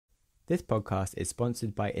This podcast is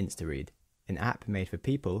sponsored by InstaRead, an app made for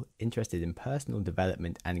people interested in personal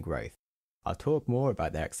development and growth. I'll talk more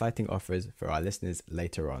about their exciting offers for our listeners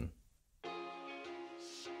later on.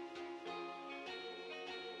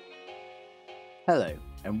 Hello,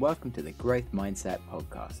 and welcome to the Growth Mindset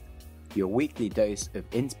Podcast, your weekly dose of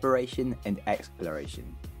inspiration and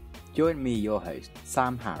exploration. Join me, your host,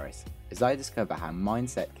 Sam Harris, as I discover how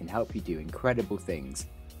mindset can help you do incredible things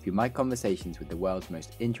through my conversations with the world's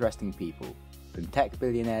most interesting people, from tech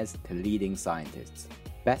billionaires to leading scientists,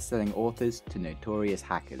 best-selling authors to notorious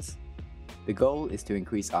hackers. The goal is to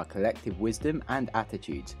increase our collective wisdom and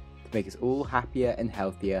attitudes to make us all happier and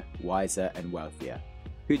healthier, wiser and wealthier.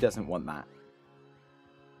 Who doesn't want that?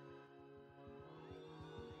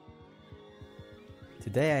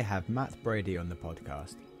 Today I have Matt Braddy on the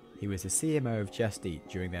podcast. He was the CMO of Just Eat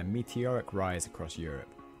during their meteoric rise across Europe,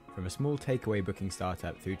 from a small takeaway booking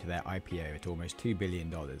startup through to their IPO at almost $2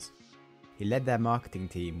 billion. He led their marketing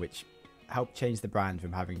team, which helped change the brand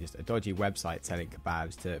from having just a dodgy website selling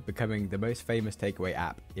kebabs to becoming the most famous takeaway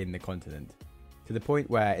app in the continent. To the point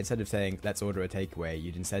where instead of saying, let's order a takeaway,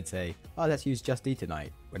 you'd instead say, oh, let's use Just Eat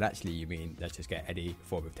tonight, when actually you mean, let's just get any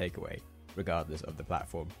form of takeaway, regardless of the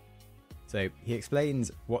platform. So he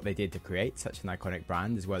explains what they did to create such an iconic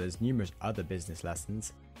brand, as well as numerous other business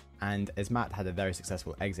lessons. And as Matt had a very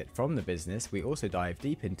successful exit from the business, we also dive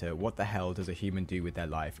deep into what the hell does a human do with their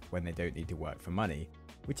life when they don't need to work for money,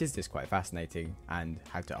 which is just quite fascinating, and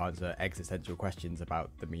how to answer existential questions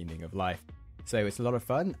about the meaning of life. So it's a lot of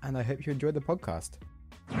fun, and I hope you enjoy the podcast.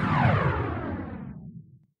 On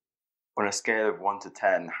a scale of 1 to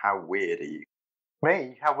 10, how weird are you?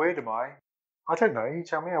 Me? How weird am I? I don't know. You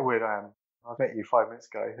tell me how weird I am. I met you 5 minutes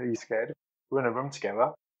ago. Are you scared? We're in a room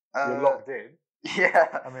together. You're locked in. Yeah.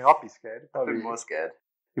 I mean, I'd be scared. I've been more scared.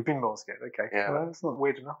 You've been more scared, okay. Yeah. Well, that's not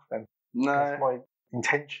weird enough then. No. My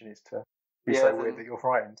intention is to be so weird that you're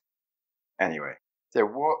frightened. Anyway, so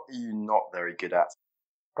what are you not very good at?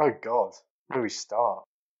 Oh, God. Where do we start?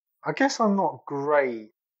 I guess I'm not great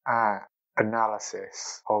at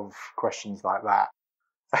analysis of questions like that.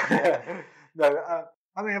 No,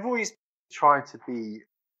 I mean, I've always tried to be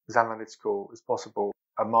as analytical as possible,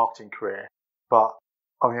 a marketing career, but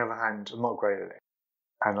on the other hand, I'm not great at it.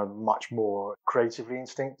 And I'm much more creatively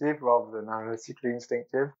instinctive rather than analytically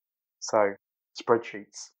instinctive. So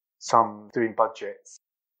spreadsheets, some doing budgets,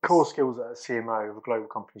 core skills that a CMO of a global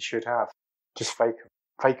company should have. Just fake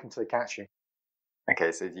them till they catch you.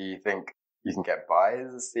 Okay, so do you think you can get by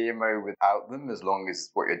as a CMO without them as long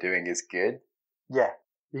as what you're doing is good? Yeah,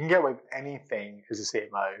 you can get away with anything as a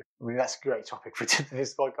CMO. I mean, that's a great topic for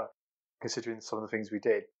this podcast, considering some of the things we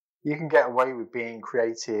did. You can get away with being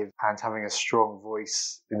creative and having a strong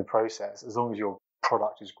voice in the process as long as your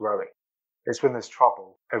product is growing. It's when there's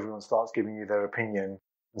trouble, everyone starts giving you their opinion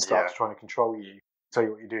and starts trying to control you, tell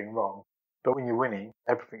you what you're doing wrong. But when you're winning,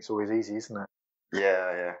 everything's always easy, isn't it?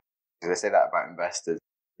 Yeah. They say that about investors.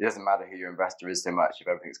 It doesn't matter who your investor is so much if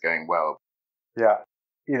everything's going well. Yeah.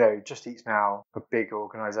 You know, Just Eat's now a big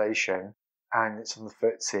organisation and it's on the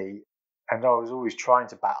FTSE. And I was always trying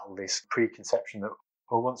to battle this preconception that,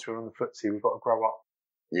 well, once we're on the FTSE, we've got to grow up.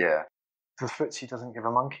 Yeah. The FTSE doesn't give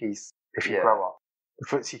a monkeys if you grow up. The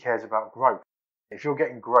FTSE cares about growth. If you're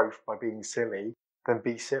getting growth by being silly, then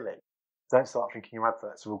be silly. Don't start thinking your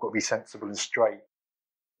adverts have all got to be sensible and straight.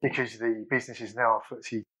 Because the business is now a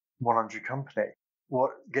FTSE 100 company.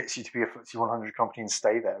 What gets you to be a FTSE 100 company and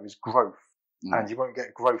stay there is growth. And you won't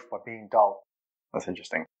get growth by being dull. That's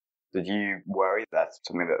interesting. Did you worry that's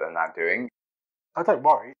something that they're now doing? I don't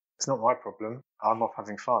worry. It's not my problem. I'm off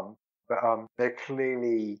having fun. But they're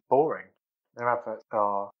clearly boring. Their adverts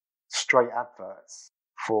are straight adverts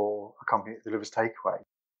for a company that delivers takeaway.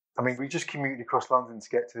 I mean, we just commuted across London to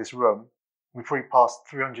get to this room. We probably passed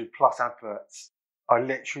 300 plus adverts. The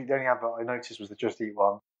only advert I noticed was the Just Eat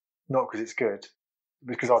one. Not because it's good,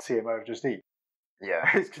 but because I'm CMO of Just Eat. Yeah.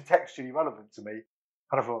 It's contextually relevant to me.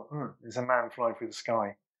 And I thought, there's a man flying through the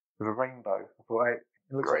sky with a rainbow. I thought, hey,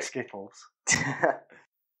 it looks like Skittles.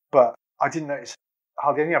 But I didn't notice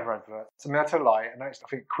hardly any other adverts. I mean, I tell a lie. I noticed, I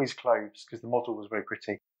think, quiz clothes because the model was very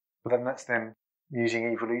pretty. But then that's them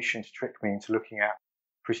using evolution to trick me into looking at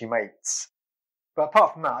pretty mates. But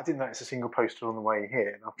apart from that, I didn't notice a single poster on the way here,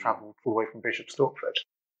 and I've travelled all the way from Bishop Stortford.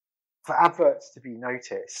 For adverts to be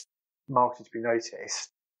noticed, marketing to be noticed,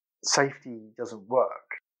 safety doesn't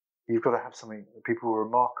work. You've got to have something that people will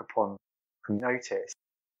remark upon and notice.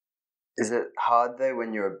 Is it hard though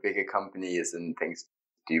when you're a bigger company and things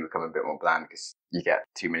do become a bit more bland because you get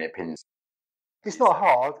too many opinions? It's not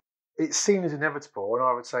hard. It's seen as inevitable, and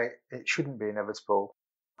I would say it shouldn't be inevitable.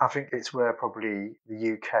 I think it's where probably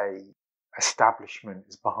the UK establishment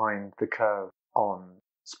is behind the curve on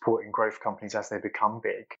supporting growth companies as they become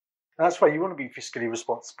big. And that's why you want to be fiscally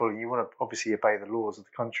responsible and you want to obviously obey the laws of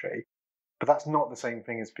the country. But that's not the same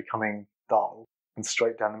thing as becoming dull and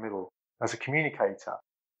straight down the middle. As a communicator,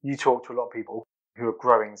 you talk to a lot of people who are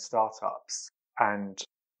growing startups, and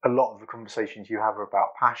a lot of the conversations you have are about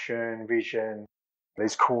passion, vision,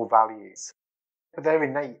 those core values. But they're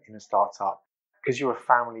innate in a startup because you're a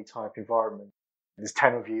family type environment. There's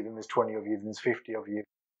 10 of you, then there's 20 of you, then there's 50 of you.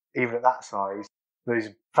 Even at that size, those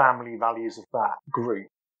family values of that group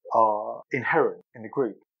are inherent in the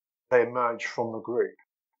group. They emerge from the group.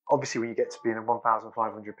 Obviously, when you get to being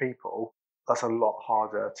 1,500 people, that's a lot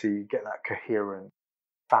harder to get that coherent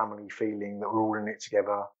family feeling that we're all in it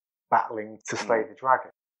together, battling to slay the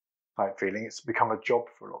dragon type feeling. It's become a job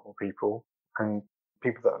for a lot more people, and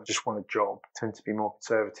people that just want a job tend to be more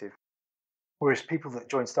conservative. Whereas people that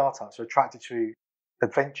join startups are attracted to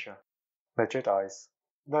adventure. They're Jedis.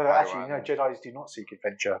 No, actually, Jedis do not seek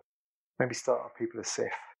adventure. Maybe startup people are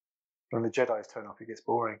Sith. When the Jedis turn up, it gets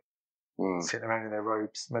boring. Sitting around in their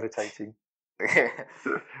robes, meditating.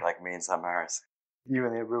 Like me and Sam Harris. You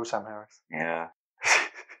and the real Sam Harris. Yeah.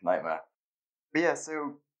 Nightmare. But yeah,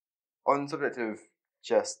 so on subject of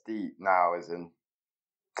Just Eat now, as in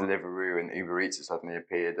Deliveroo and Uber Eats have suddenly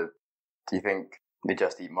appeared, do you think the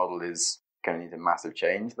Just Eat model is going to need a massive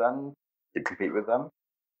change then to compete with them?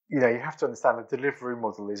 You have to understand the Deliveroo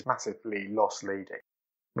model is massively loss leading.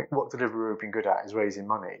 What Deliveroo have been good at is raising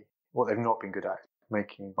money. What they've not been good at is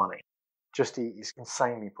making money. Just Eat is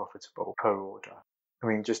insanely profitable per order. I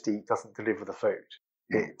mean, Just Eat doesn't deliver the food.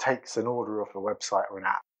 It takes an order off a website or an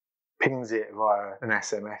app, pings it via an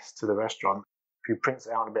SMS to the restaurant, who prints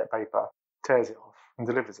it out on a bit of paper, tears it off and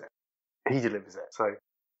delivers it. He delivers it. So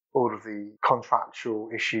all of the contractual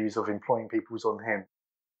issues of employing people is on him.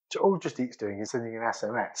 So all Just Eat's doing is sending an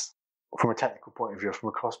SMS. From a technical point of view, from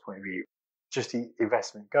a cost point of view, Just Eat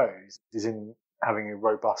investment goes is in having a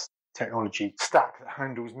robust technology stack that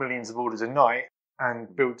handles millions of orders a night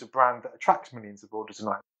and builds a brand that attracts millions of orders a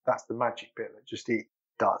night. That's the magic bit that Just Eat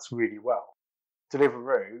does really well.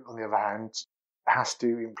 Deliveroo, on the other hand, has to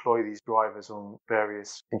employ these drivers on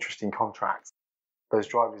various interesting contracts. Those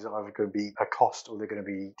drivers are either going to be a cost or they're going to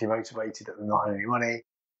be demotivated that they're not earning money.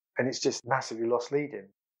 And it's just massively loss leading.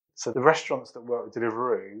 So the restaurants that work with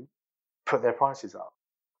Deliveroo put their prices up,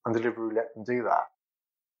 and Deliveroo let them do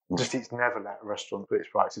that. Just Eat's never let a restaurant put its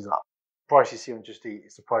prices up. The price you see on Just Eat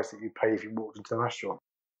is the price that you pay if you walked into the restaurant.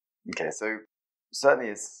 Okay, so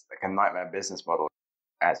certainly it's like a nightmare business model.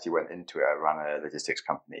 As you went into it, I ran a logistics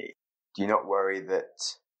company. Do you not worry that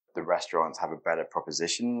the restaurants have a better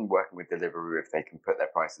proposition working with Deliveroo if they can put their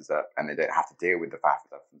prices up and they don't have to deal with the faff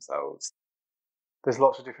stuff themselves? There's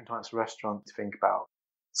lots of different types of restaurants to think about.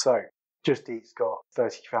 So Just Eat's got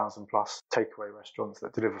 30,000 plus takeaway restaurants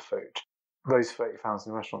that deliver food. Those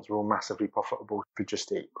 30,000 restaurants are all massively profitable for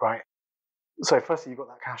Just Eat, right? So firstly, you've got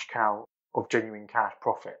that cash cow of genuine cash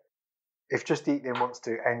profit. If Just Eat then wants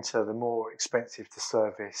to enter the more expensive to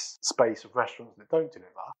service space of restaurants that don't deliver,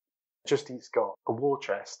 Just Eat's got a war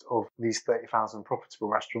chest of these 30,000 profitable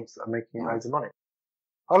restaurants that are making loads of money.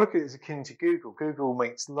 I look at it as akin to Google. Google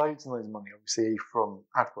makes loads and loads of money, obviously, from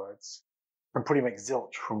AdWords, and probably makes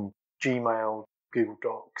zilch from Gmail, Google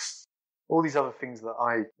Docs, all these other things that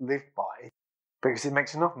I live by, because it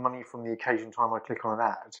makes enough money from the occasional time I click on an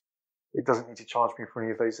ad. It doesn't need to charge me for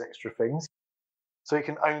any of those extra things. So it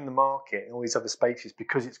can own the market in all these other spaces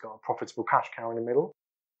because it's got a profitable cash cow in the middle.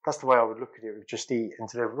 That's the way I would look at it with Just Eat and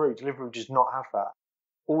Deliveroo. Deliveroo does not have that.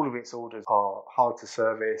 All of its orders are hard to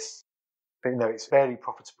service. It's barely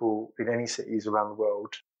profitable in any cities around the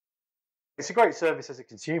world. It's a great service as a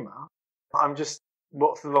consumer.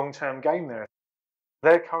 What's the long-term game there?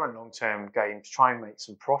 Their current long-term game to try and make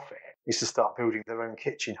some profit is to start building their own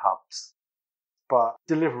kitchen hubs. But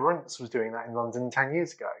Deliverance was doing that in London 10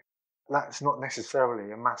 years ago. That's not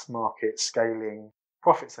necessarily a mass market scaling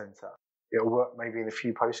profit centre. It'll work maybe in a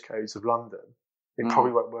few postcodes of London. It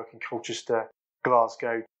probably won't work in Colchester,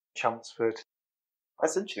 Glasgow, Chelmsford.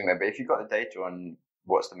 That's interesting though, but if you've got the data on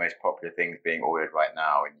what's the most popular things being ordered right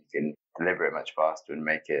now and you can deliver it much faster and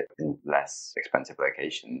make it in less expensive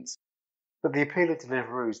locations. But the appeal of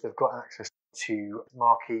Deliveroo is they've got access to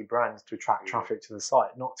marquee brands to attract traffic to the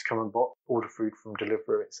site, not to come and order food from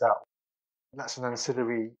Deliveroo itself. That's an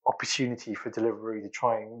ancillary opportunity for Deliveroo to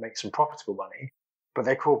try and make some profitable money. But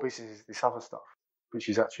their core business is this other stuff, which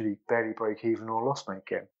is actually barely break even or loss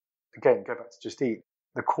making. Again, go back to Just Eat.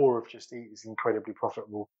 The core of Just Eat is incredibly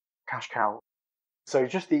profitable cash cow. So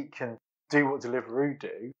Just Eat can do what Deliveroo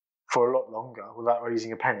do for a lot longer without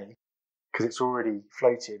raising a penny because it's already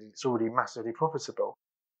floated and it's already massively profitable.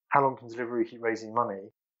 how long can Deliveroo keep raising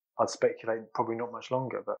money? I'd speculate probably not much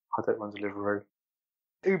longer, but I don't run Deliveroo.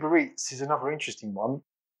 Uber Eats is another interesting one.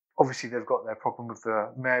 Obviously, they've got their problem with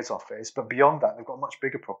the mayor's office, but beyond that, they've got a much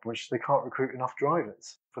bigger problem, which is they can't recruit enough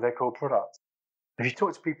drivers for their core product. If you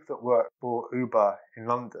talk to people that work for Uber in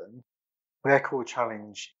London, their core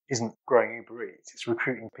challenge isn't growing Uber Eats, it's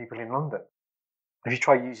recruiting people in London. If you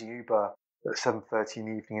try using Uber at 7:30 in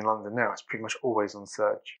the evening in London now, it's pretty much always on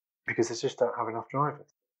surge because they just don't have enough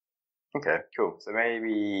drivers. Okay, cool. So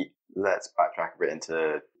maybe let's backtrack a bit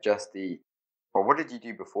into Just Eat. Well, what did you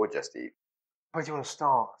do before Just Eat? Where do you want to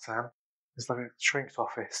start, Sam? It's like a shrink's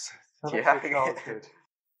office. Yeah. Childhood.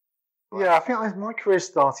 Yeah, I think my career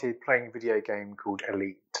started playing a video game called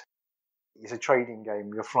Elite. It's a trading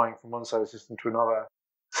game. You're flying from one solar system to another,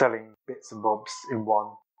 selling bits and bobs in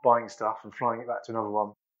one, buying stuff and flying it back to another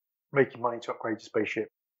one, making money to upgrade your spaceship.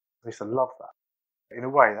 I used to love that. In a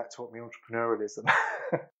way, that taught me entrepreneurialism.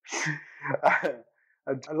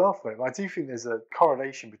 And I laugh at it, but I do think there's a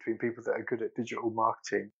correlation between people that are good at digital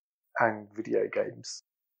marketing and video games.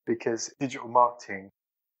 Because digital marketing,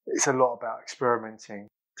 it's a lot about experimenting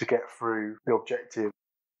to get through the objective,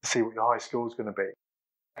 to see what your high score is going to be,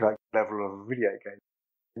 like level of a video game.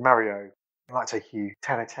 In Mario, it might take you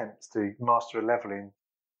 10 attempts to master a level in,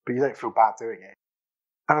 but you don't feel bad doing it.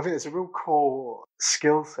 And I think there's a real core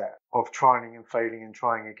skill set of trying and failing and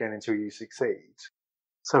trying again until you succeed.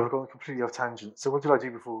 So we've gone completely off tangent. So what did I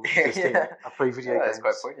do before Just Eat? I played video games.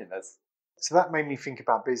 That's quite poignant. So that made me think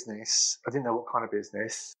about business. I didn't know what kind of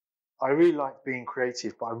business. I really like being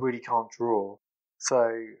creative, but I really can't draw.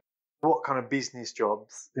 So what kind of business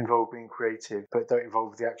jobs involve being creative but don't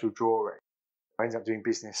involve the actual drawing? I ended up doing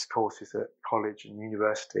business courses at college and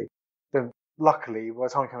university. Then luckily, by the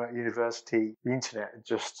time I came out of university, the internet had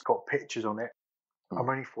just got pictures on it. I'm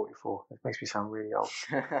only 44. It makes me sound really old.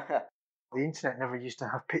 The internet never used to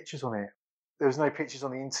have pictures on it. There was no pictures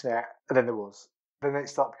on the internet, and then there was. Then it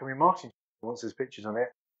started becoming marketing once there's pictures on it.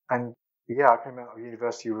 And yeah, I came out of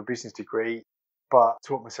university with a business degree, but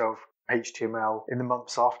taught myself HTML in the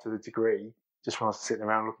months after the degree, just when I was sitting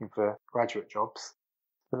around looking for graduate jobs.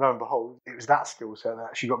 And lo and behold, it was that skill set that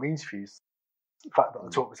actually got me interviews. The fact that I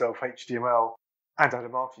taught myself HTML and had a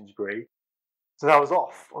marketing degree. So that was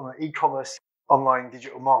off on an e-commerce online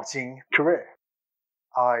digital marketing career.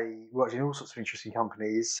 I worked in all sorts of interesting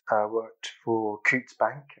companies. I worked for Coutts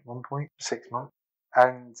Bank at one point, 6 months.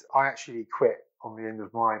 And I actually quit on the end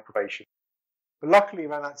of my probation. But luckily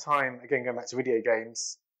around that time, again going back to video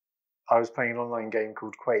games, I was playing an online game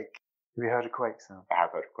called Quake. Have you heard of Quake, Sam? I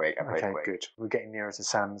have heard of Quake. Okay, good. We're getting nearer to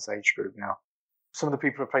Sam's age group now. Some of the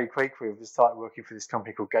people I played Quake with started working for this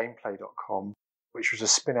company called Gameplay.com, which was a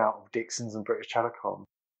spin-out of Dixon's and British Telecom,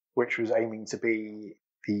 which was aiming to be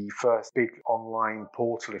the first big online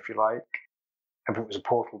portal, if you like. And it was a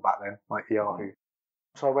portal back then, like Yahoo.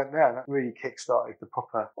 So I went there, and that really kick-started the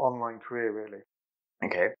proper online career, really.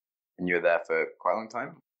 Okay. And you were there for quite a long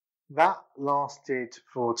time? That lasted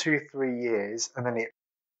for 2 or 3 years, and then it,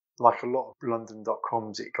 like a lot of London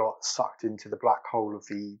 .coms, it got sucked into the black hole of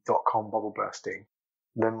the .com bubble bursting.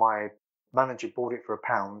 Then my manager bought it for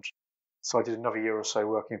 £1, so I did another year or so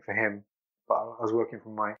working for him, but I was working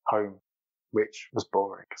from my home, which was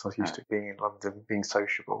boring because I was used to being in London, being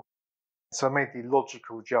sociable. So I made the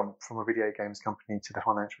logical jump from a video games company to the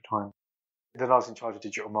Financial Times. Then I was in charge of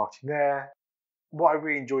digital marketing there. What I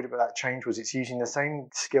really enjoyed about that change was it's using the same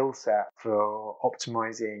skill set for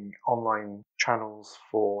optimizing online channels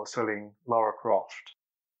for selling Lara Croft.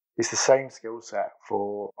 It's the same skill set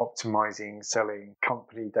for optimizing, selling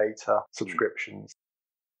company data, subscriptions.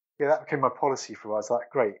 Yeah, that became my policy for us. Like,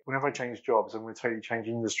 great, whenever I change jobs, I'm going to totally change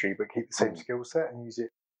industry, but keep the same skill set and use it.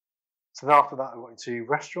 So then after that, I went into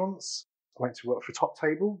restaurants. I went to work for Top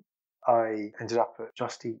Table. I ended up at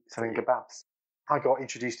Just Eat selling kebabs. I got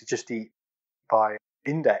introduced to Just Eat by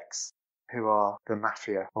Index, who are the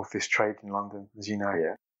mafia of this trade in London, as you know.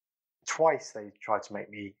 Yeah. Twice they tried to make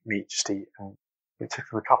me meet Just Eat, and it took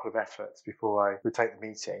them a couple of efforts before I would take the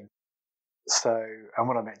meeting. So, and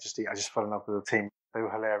when I met Just Eat, I just fell in love with the team. They were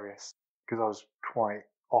hilarious because I was quite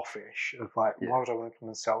offish of like, why would I want to come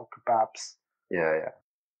and sell kebabs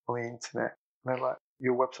on the internet? And they're like,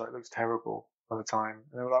 your website looks terrible at the time.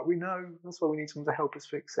 And they were like, we know, that's why we need someone to help us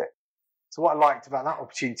fix it. So what I liked about that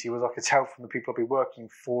opportunity was I could tell from the people I'd be working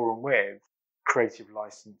for and with, creative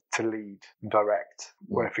license to lead and direct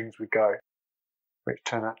where things would go, which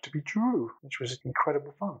turned out to be true, which was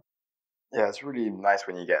incredible fun. Yeah, it's really nice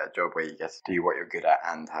when you get a job where you get to do what you're good at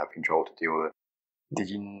and have control to do all it. Did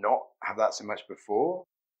you not have that so much before?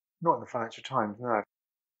 Not in the Financial Times, no.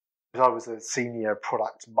 I was a senior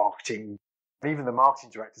product marketing Even the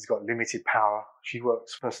marketing director's got limited power. She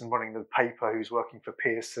works for the person running the paper who's working for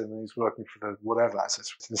Pearson, who's working for the whatever. So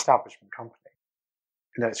it's an establishment company.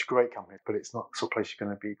 It's a great company, but it's not the sort of place you're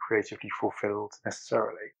going to be creatively fulfilled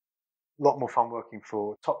necessarily. A lot more fun working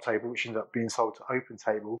for Top Table, which ended up being sold to Open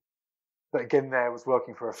Table. But again, there was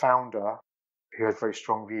working for a founder who had very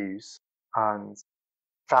strong views, and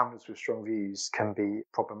founders with strong views can be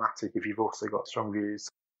problematic if you've also got strong views.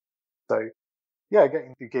 So, yeah,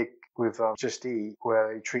 getting the gig with Just Eat,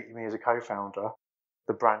 where they treated me as a co-founder,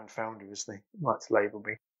 the brand founder, as they like to label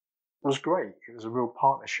me, was great. It was a real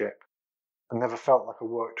partnership. I never felt like I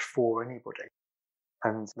worked for anybody.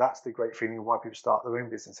 And that's the great feeling of why people start their own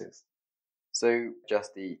businesses. So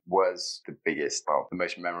Just Eat was the biggest, well, the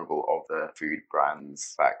most memorable of the food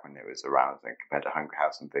brands back when it was around, and compared to Hungry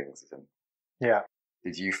House and things. And yeah.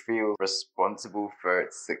 Did you feel responsible for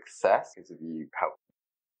its success? Because have you helped?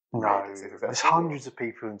 No, there's hundreds of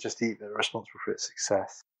people in Just Eat that are responsible for its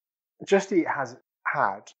success. Just Eat has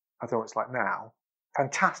had, I don't know what it's like now,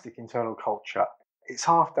 fantastic internal culture. It's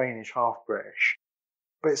half Danish, half British,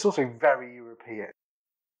 but it's also very European.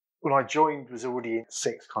 When I joined, it was already in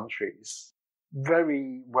 6 countries,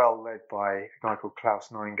 very well led by a guy called Klaus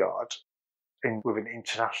Neingard, with an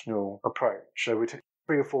international approach. So we'd have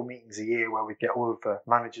 3 or 4 meetings a year where we'd get all of the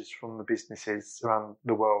managers from the businesses around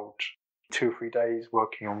the world, 2 or 3 days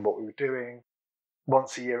working on what we were doing.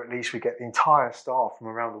 Once a year at least, we get the entire staff from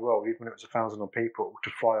around the world, even if it was 1,000 people,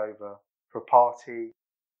 to fly over for a party.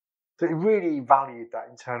 So it really valued that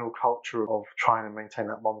internal culture of trying to maintain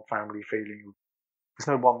that one family feeling. There's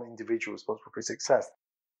no one individual responsible for success.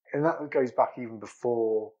 And that goes back even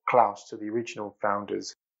before Klaus to the original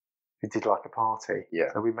founders who did like a party.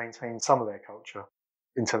 Yeah. So we maintained some of their culture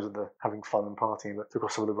in terms of the having fun and partying, but took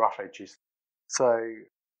off some of the rough edges. So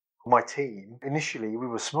my team, initially we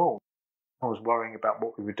were small. I was worrying about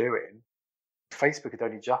what we were doing. Facebook had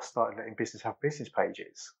only just started letting business have business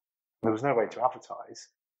pages. There was no way to advertise.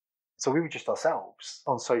 So we were just ourselves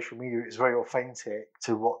on social media. It was very authentic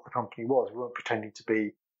to what the company was. We weren't pretending to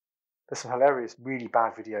be. There's some hilarious, really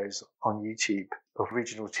bad videos on YouTube of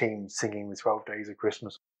original teams singing the 12 Days of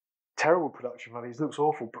Christmas. Terrible production values, looks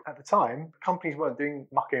awful. But at the time, companies weren't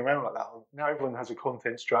mucking around like that. Now everyone has a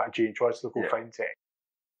content strategy and tries to look authentic.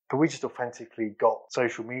 But we just authentically got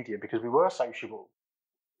social media because we were sociable.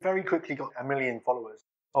 Very quickly got 1 million followers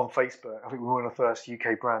on Facebook. I think we were one of the first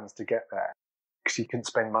UK brands to get there because you couldn't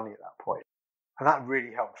spend money at that point. And that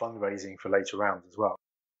really helped fundraising for later rounds as well.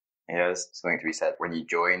 Yeah, there's something to be said. When you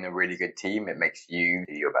join a really good team, it makes you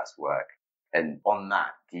do your best work. And on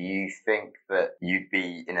that, do you think that you'd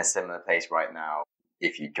be in a similar place right now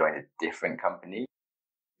if you joined a different company?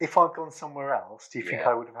 If I'd gone somewhere else, do you think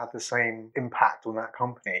I would have had the same impact on that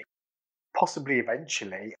company? Possibly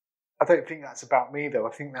eventually. I don't think that's about me, though.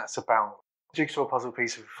 I think that's about a jigsaw puzzle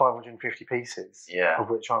piece of 550 pieces, of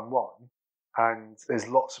which I'm one. And there's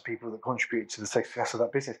lots of people that contribute to the success of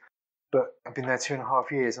that business. But I've been there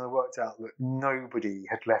 2.5 years, and I worked out that nobody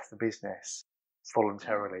had left the business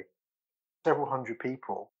voluntarily. Several hundred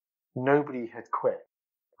people, nobody had quit.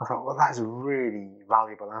 I thought, well, that is a really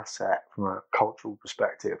valuable asset from a cultural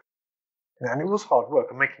perspective. And it was hard work.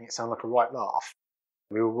 I'm making it sound like a right laugh.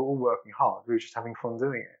 We were all working hard. We were just having fun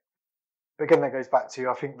doing it. But again, that goes back to,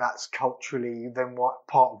 I think that's culturally then what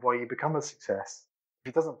part of why you become a success. If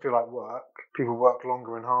it doesn't feel like work, people work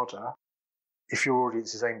longer and harder. If your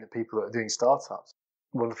audience is aimed at people that are doing startups,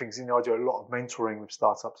 one of the things, I do a lot of mentoring with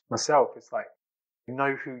startups myself. It's like, you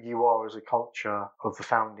know who you are as a culture of the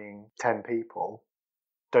founding 10 people.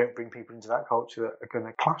 Don't bring people into that culture that are going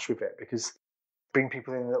to clash with it, because bring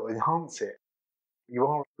people in that will enhance it. You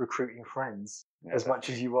are recruiting friends as much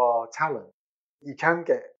as you are talent. You can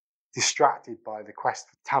get distracted by the quest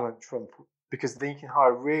for talent because then you can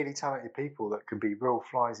hire really talented people that can be real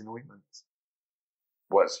flies in ointments.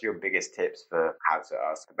 What's your biggest tips for how to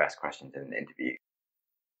ask the best questions in an interview?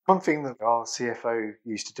 One thing that our CFO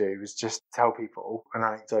used to do was just tell people an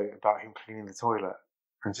anecdote about him cleaning the toilet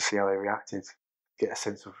and just see how they reacted. Get a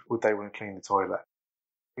sense of, would they want to clean the toilet?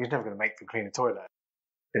 He was never going to make them clean the toilet.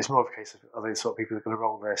 It's more of a case of, are they the sort of people that are going to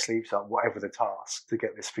roll their sleeves up, whatever the task, to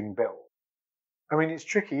get this thing built? I mean, it's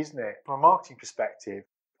tricky, isn't it? From a marketing perspective,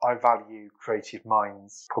 I value creative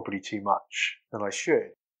minds probably too much than I should.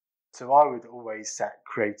 So I would always set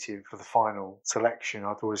creative for the final selection.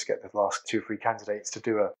 I'd always get the last 2 or 3 candidates to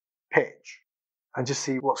do a pitch and just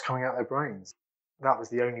see what's coming out of their brains. That was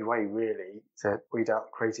the only way, really, to weed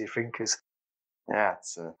out creative thinkers. Yeah,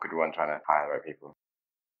 it's a good one, trying to hire the right people.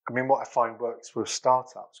 I mean, what I find works with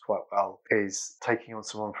startups quite well is taking on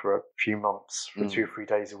someone for a few months, for 2 or 3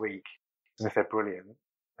 days a week. And if they're brilliant,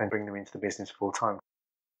 then bring them into the business full time.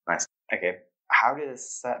 Nice. Okay. How did a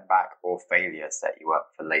setback or failure set you up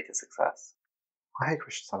for later success? I hate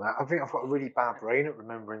questions like that. I think I've got a really bad brain at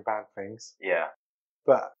remembering bad things. Yeah.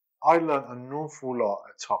 But I learned an awful lot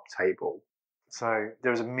at Top Table. So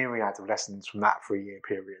there was a myriad of lessons from that 3-year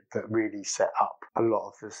period that really set up a lot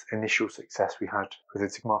of this initial success we had with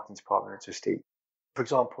the marketing department at Just Eat. For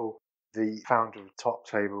example, the founder of Top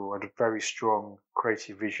Table had a very strong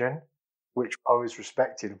creative vision, which I always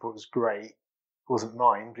respected and thought was great. It wasn't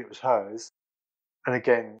mine, but it was hers. And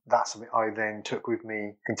again, that's something I then took with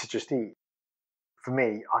me into Just Eat. For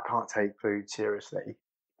me, I can't take food seriously.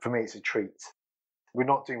 For me, it's a treat. We're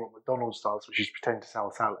not doing what McDonald's does, which is pretend to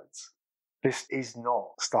sell salads. This is not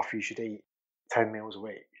stuff you should eat 10 meals a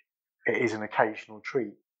week. It is an occasional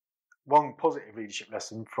treat. One positive leadership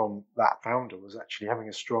lesson from that founder was actually having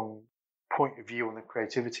a strong point of view on the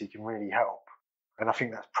creativity can really help. And I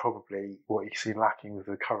think that's probably what you see lacking with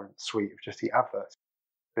the current suite of Just Eat adverts.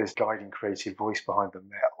 There's guiding creative voice behind them.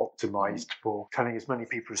 They're optimized for telling as many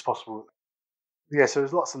people as possible. Yeah, so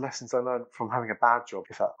there's lots of lessons I learned from having a bad job,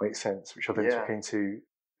 if that makes sense, which I then took into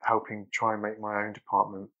helping try and make my own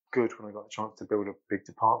department good when I got the chance to build a big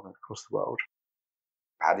department across the world.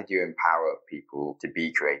 How did you empower people to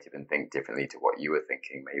be creative and think differently to what you were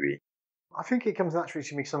thinking, maybe? I think it comes naturally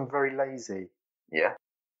to me because I'm very lazy. Yeah.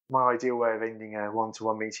 My ideal way of ending a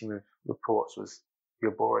one-to-one meeting with reports was,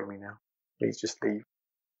 "You're boring me now. Please just leave."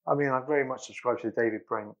 I mean, I very much subscribe to the David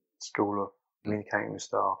Brent School of Communicating with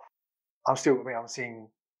Staff. I'm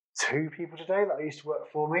seeing 2 people today that used to work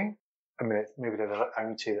for me. I mean, maybe they're the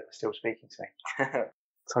only 2 that are still speaking to me.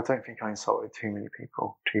 So I don't think I insulted too many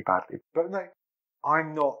people too badly. But no,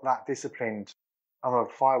 I'm not that disciplined. I'm a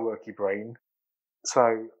fireworky brain.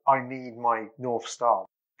 So I need my North Star,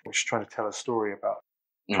 which is trying to tell a story about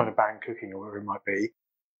trying to ban cooking or whatever it might be.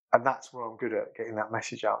 And that's what I'm good at, getting that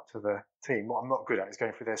message out to the team. What I'm not good at is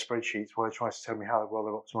going through their spreadsheets while they're trying to tell me how well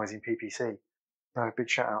they're optimizing PPC. No,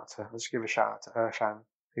 let's give a shout out to Irfan,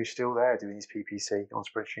 who's still there doing his PPC on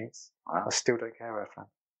spreadsheets. Wow. I still don't care,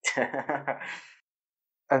 Irfan.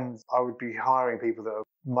 And I would be hiring people that are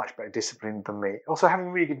much better disciplined than me. Also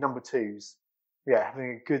having really good number 2s. Yeah,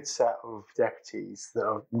 having a good set of deputies that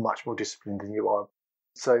are much more disciplined than you are.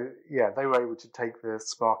 So yeah, they were able to take the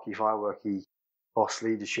sparky, fireworky boss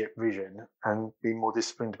leadership vision and be more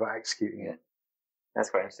disciplined about executing it. That's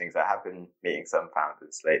quite interesting, because I have been meeting some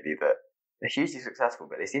founders lately that are hugely successful,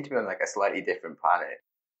 but they seem to be on like a slightly different planet.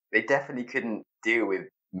 They definitely couldn't deal with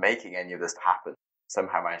making any of this happen.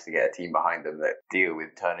 Somehow managed to get a team behind them that deal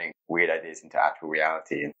with turning weird ideas into actual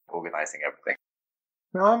reality and organizing everything.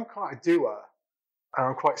 Now, I'm quite a doer, and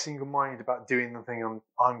I'm quite single-minded about doing the thing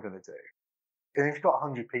I'm going to do. And if you've got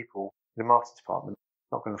 100 people in the marketing department,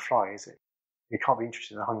 it's not going to fly, is it? You can't be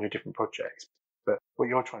interested in 100 different projects. But what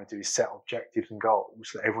you're trying to do is set objectives and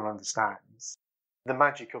goals that everyone understands. The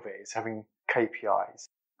magic of it is having KPIs.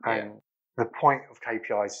 And the point of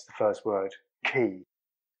KPIs is the first word, key.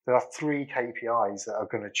 There are 3 KPIs that are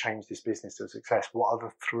going to change this business to success. What are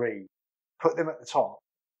the 3? Put them at the top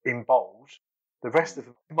in bold. The rest of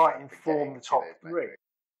them might inform the top 3.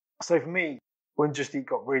 So for me, when Just Eat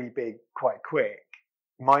got really big quite quick,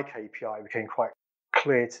 my KPI became quite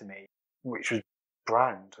clear to me, which was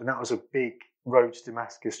brand. And that was a big road to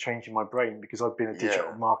Damascus change in my brain because I'd been a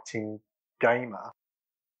digital marketing gamer.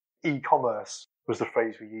 E-commerce was the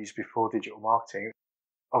phrase we used before digital marketing.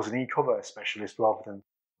 I was an e-commerce specialist rather than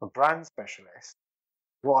a brand specialist.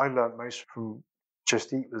 What I learned most from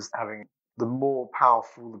Just Eat was having the more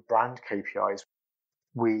powerful the brand KPIs.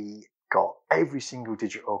 We got every single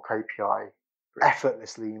digital KPI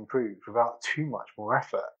effortlessly improved without too much more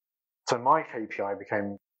effort. So my KPI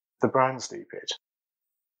became the brand stupid.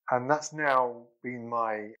 And that's now been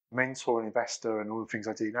my mentor and investor and all the things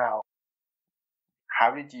I do now.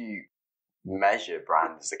 How did you measure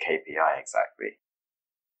brand as a KPI exactly?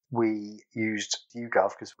 We used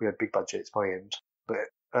YouGov because we had big budgets by end, but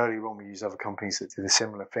earlier on we used other companies that did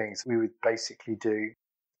similar things. We would basically do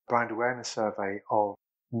brand awareness survey of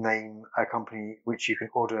name a company which you can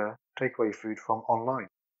order takeaway food from online.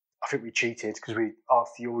 I think we cheated because we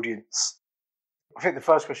asked the audience. I think the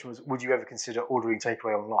first question was, would you ever consider ordering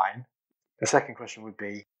takeaway online? The second question would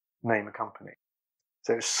be, name a company.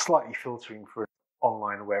 So it was slightly filtering for an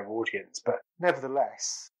online aware audience, but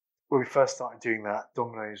nevertheless, when we first started doing that,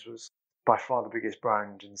 Domino's was by far the biggest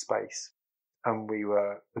brand in space, and we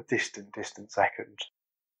were a distant second.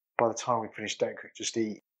 By the time we finished Don't Cook, Just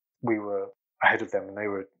Eat, we were ahead of them and they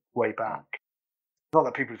were way back. Not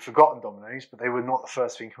that people had forgotten Domino's, but they were not the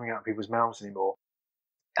first thing coming out of people's mouths anymore.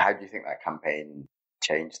 How do you think that campaign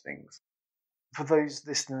changed things? For those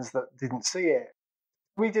listeners that didn't see it,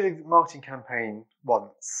 We did a marketing campaign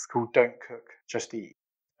once called Don't Cook, Just Eat.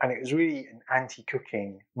 And it was really an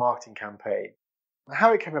anti-cooking marketing campaign. And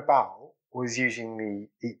how it came about was using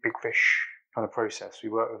the Eat Big Fish kind of process. We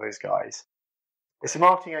work with those guys. It's a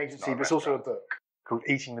marketing agency, but it's also a book called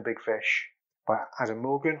Eating the Big Fish by Adam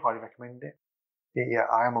Morgan. Highly recommend it. Yeah,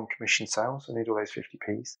 I am on commission sales. I need all those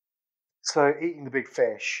 50p's. So Eating the Big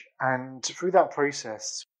Fish. And through that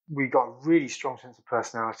process, we got a really strong sense of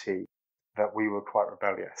personality that we were quite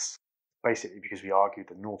rebellious. Basically because we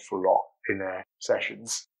argued an awful lot in their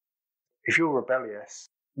sessions. If you're rebellious,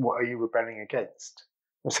 what are you rebelling against?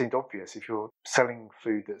 It seemed obvious. If you're selling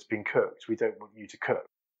food that's been cooked, we don't want you to cook.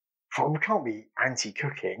 Well, we can't be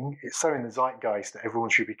anti-cooking. It's so in the zeitgeist that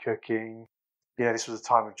everyone should be cooking. You know, this was a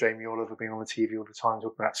time of Jamie Oliver being on the TV all the time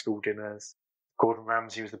talking about school dinners. Gordon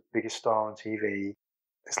Ramsay was the biggest star on TV.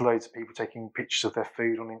 There's loads of people taking pictures of their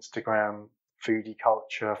food on Instagram, foodie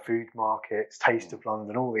culture, food markets, Taste of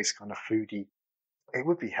London, all this kind of foodie. It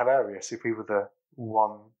would be hilarious if we were the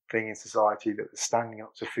one thing in society that was standing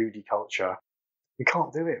up to foodie culture. We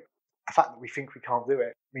can't do it. The fact that we think we can't do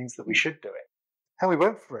it means that we should do it. And we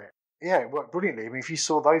went for it. Yeah, it worked brilliantly. I mean, if you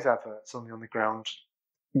saw those adverts on the ground,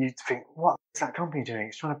 you'd think, what is that company doing?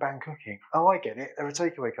 It's trying to ban cooking. Oh, I get it. They're a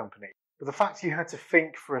takeaway company. But the fact you had to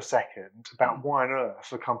think for a second about why on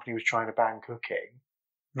earth a company was trying to ban cooking,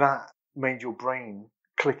 that made your brain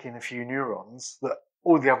click in a few neurons that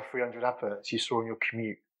all the other 300 adverts you saw on your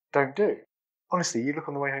commute don't do. Honestly, you look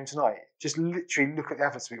on the way home tonight, just literally look at the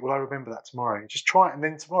adverts and think, well, I remember that tomorrow. Just try it, and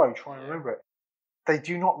then tomorrow try and remember it. They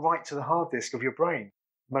do not write to the hard disk of your brain,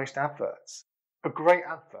 most adverts. A great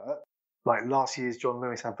advert, like last year's John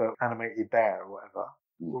Lewis advert, Animated Bear or whatever,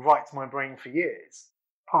 will write to my brain for years.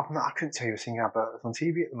 Apart from that, I couldn't tell you a single advert that's on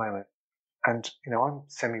TV at the moment. And, you know, I'm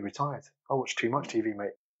semi-retired. I watch too much TV,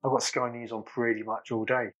 mate. I've got Sky News on pretty much all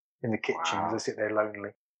day in the kitchen as I sit there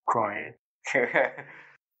lonely, crying.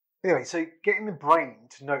 Anyway, so getting the brain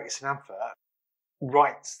to notice an advert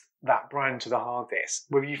writes that brand to the hard disk,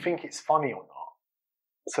 whether you think it's funny or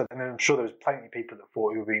not. So then I'm sure there was plenty of people that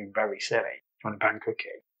thought you were being very silly trying to ban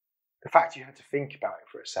cooking. The fact you had to think about it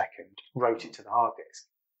for a second wrote it to the hard disk.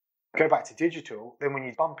 Go back to digital, then when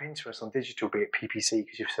you bump into us on digital, be it PPC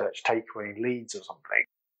because you've searched takeaway leads or something,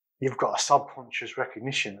 you've got a subconscious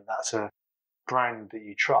recognition that that's a brand that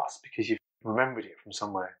you trust because you've remembered it from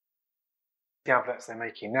somewhere. The adverts they're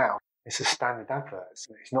making now, it's a standard advert.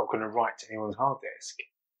 It's not going to write to anyone's hard disk.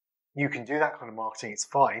 You can do that kind of marketing, it's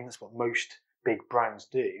fine. That's what most big brands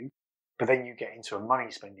do. But then you get into a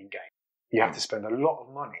money spending game. You have to spend a lot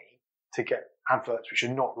of money to get adverts which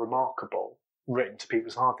are not remarkable written to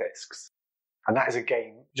people's hard disks. And that is a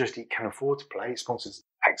game Just Eat can afford to play. It sponsors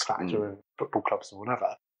X Factor and football clubs and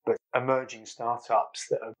whatever. But emerging startups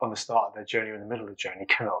that are on the start of their journey or in the middle of the journey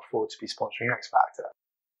cannot afford to be sponsoring X Factor.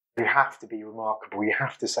 You have to be remarkable. You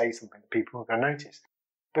have to say something that people are going to notice.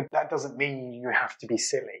 But that doesn't mean you have to be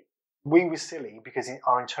silly. We were silly because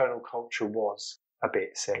our internal culture was a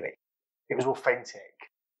bit silly. It was authentic.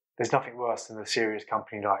 There's nothing worse than a serious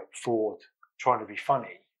company like Ford trying to be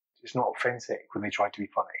funny. It's not authentic when they try to be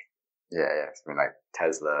funny. Yeah. I mean, like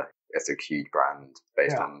Tesla, it's a huge brand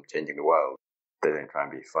based on changing the world. They don't try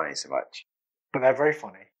and be funny so much. But they're very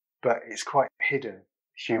funny. But it's quite hidden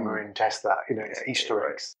humour in Tesla. You know, it's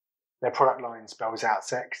Easter eggs. Their product line spells out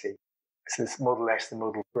sexy. It's this Model S, the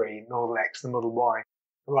Model 3, Model X, the Model Y.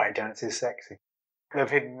 Write it down, it says sexy. They've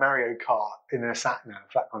hidden Mario Kart in their sat-nav,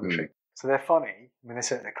 that kind of thing. So they're funny. I mean, they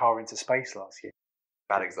sent their car into space last year.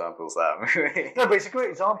 Bad examples, that. No, but it's a great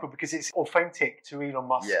example because it's authentic to Elon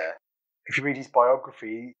Musk. Yeah. If you read his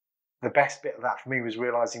biography, the best bit of that for me was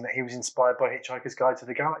realising that he was inspired by Hitchhiker's Guide to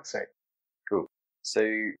the Galaxy. Cool. So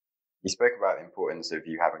you spoke about the importance of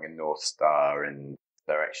you having a North Star and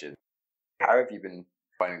direction. How have you been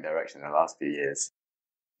finding direction in the last few years?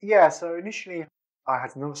 Yeah, so initially I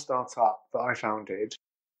had another startup that I founded.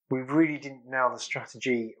 We really didn't nail the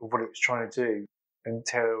strategy of what it was trying to do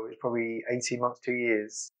until it was probably 18 months, 2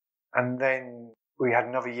 years. And then we had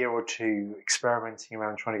another year or two experimenting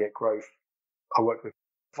around trying to get growth. I worked with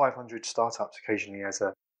 500 startups occasionally as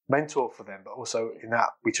a mentor for them, but also in that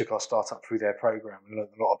we took our startup through their program and learned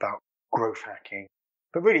a lot about growth hacking.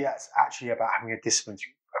 But really that's actually about having a disciplined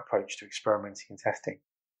approach to experimenting and testing.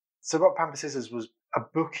 So Rock Pamper Scissors was a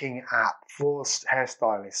booking app for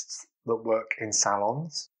hairstylists that work in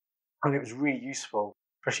salons. And it was really useful,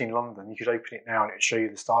 especially in London. You could open it now and it would show you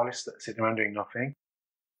the stylists that are sitting around doing nothing.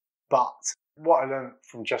 But what I learned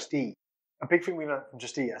from Just Eat, a big thing we learned from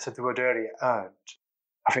Just Eat, I said the word earlier, earned.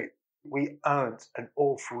 I think we earned an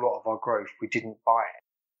awful lot of our growth. We didn't buy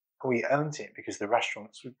it. We earned it because the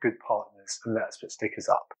restaurants were good partners and let us put stickers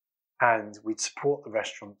up. and we'd support the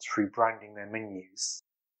restaurants through branding their menus.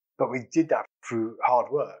 But we did that through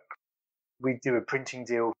hard work. We'd do a printing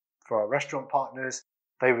deal for our restaurant partners.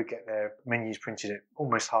 They would get their menus printed at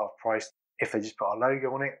almost half price. If they just put our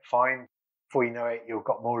logo on it, fine. Before you know it, you've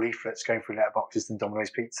got more leaflets going through letterboxes than Domino's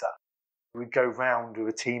Pizza. We'd go round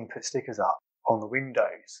with a team, put stickers up on the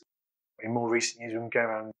windows. In more recent years, we'd go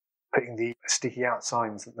around putting the sticky out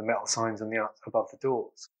signs, the metal signs on the above the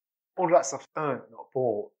doors. All of that stuff's earned, not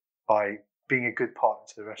bought, by being a good partner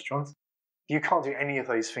to the restaurants. You can't do any of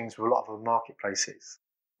those things with a lot of other marketplaces.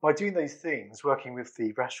 By doing those things, working with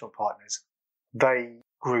the restaurant partners, they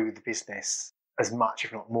grew the business as much,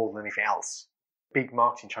 if not more than anything else. Big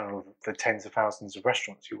marketing channel of the tens of thousands of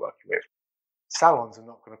restaurants you're working with. Salons are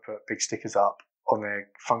not going to put big stickers up on their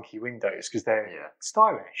funky windows because they're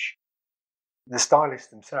stylish. The stylists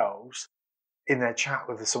themselves, in their chat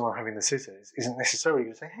with someone having the scissors, isn't necessarily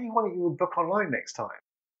going to say, hey, why don't you book online next time?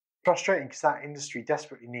 Frustrating because that industry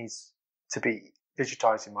desperately needs to be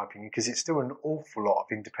digitised, in my opinion, because it's still an awful lot of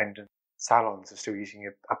independent salons are still using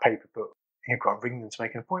a paper book. You've got to ring them to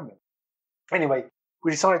make an appointment. Anyway,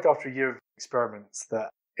 we decided after a year of experiments that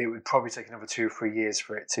it would probably take another 2 or 3 years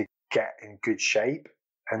for it to get in good shape.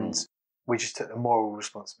 And we just took the moral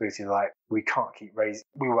responsibility, like, we can't keep raising.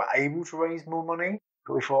 We were able to raise more money,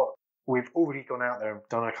 but we thought, we've already gone out there and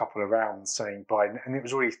done a couple of rounds saying buy, and it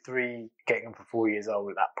was already 3 getting on for 4 years old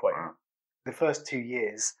at that point. The first 2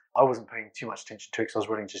 years, I wasn't paying too much attention to it because I was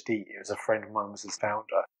running Just Eat. It was a friend of mine was his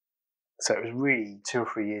founder. So it was really 2 or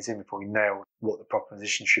 3 years in before we nailed what the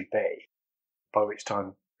proposition should be, by which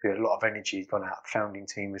time a lot of energy had gone out. The founding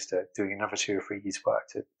team was doing another 2 or 3 years' work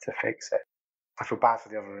to fix it. I feel bad for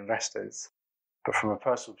the other investors, but from a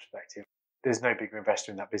personal perspective, there's no bigger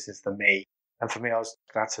investor in that business than me. And for me, I was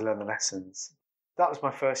glad to learn the lessons. That was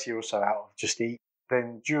my first year or so out of Just Eat.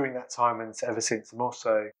 Then during that time and ever since, I'm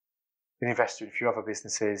also an investor in a few other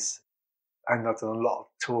businesses, and I've done a lot of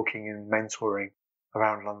talking and mentoring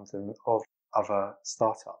around London of other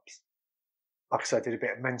startups. Like I said, I did a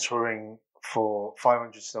bit of mentoring for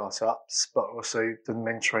 500 startups, but also done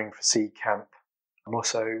mentoring for Seed Camp. I'm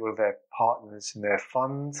also one of their partners in their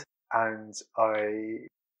fund, and I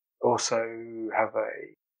also have a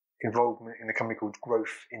involvement in a company called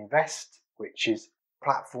Growth Invest, which is a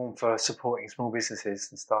platform for supporting small businesses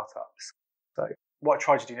and startups. So what I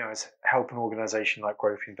try to do now is help an organisation like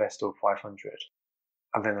Growth Invest or 500,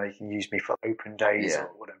 and then they can use me for open days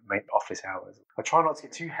or whatever, make office hours. I try not to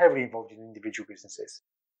get too heavily involved in individual businesses.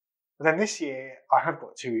 And then this year, I have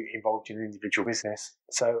got too involved in an individual business.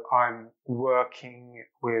 So I'm working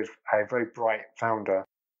with a very bright founder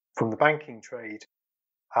from the banking trade,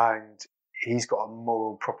 and he's got a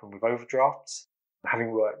moral problem with overdrafts.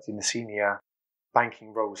 Having worked in the senior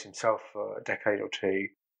banking roles himself for a decade or two,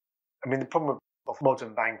 I mean, the problem of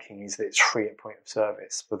modern banking is that it's free at point of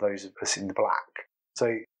service for those of us in the black.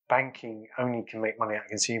 So banking only can make money out of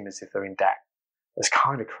consumers if they're in debt. That's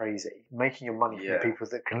kind of crazy. Making your money from the people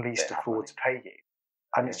that can least afford to pay you.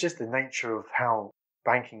 And it's just the nature of how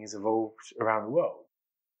banking has evolved around the world.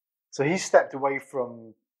 So he stepped away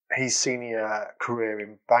from his senior career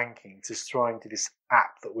in banking to try and do this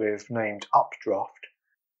app that we've named Updraft.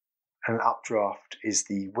 And Updraft is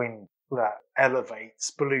the wind that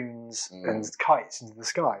elevates balloons and kites into the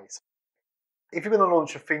skies. If you're going to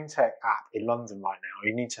launch a fintech app in London right now,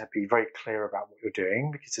 you need to be very clear about what you're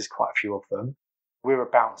doing because there's quite a few of them. We're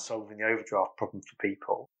about solving the overdraft problem for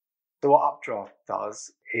people. So what Updraft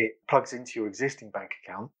does, it plugs into your existing bank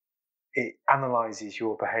account, it analyses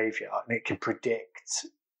your behaviour, and it can predict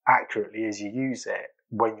accurately as you use it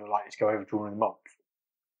when you're likely to go overdrawn in a month.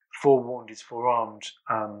 Forewarned is forearmed.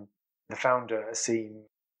 The founder, Asim,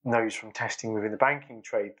 knows from testing within the banking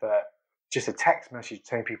trade that just a text message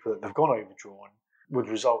telling people that they've gone overdrawn would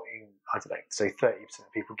result in, I don't know, say 30%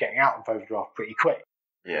 of people getting out of overdraft pretty quick.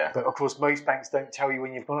 Yeah. But of course, most banks don't tell you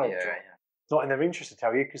when you've gone overdrawn. It's not in their interest to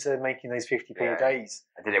tell you because they're making those 50p a days.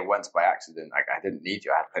 I did it once by accident. Like, I didn't need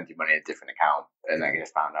to. I had plenty of money in a different account, and I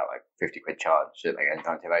just found out like 50 quid charge. Shit, like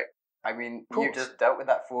anytime too late. I mean, you just dealt with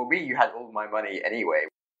that for me. You had all my money anyway.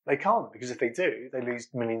 They can't, because if they do, they lose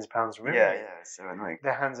millions of pounds from revenue. Yeah, it's so annoying.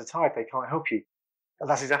 Their hands are tied. They can't help you. And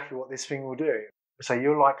that's exactly what this thing will do. So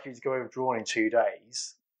you're likely to go overdrawn in 2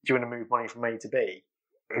 days. Do you want to move money from A to B?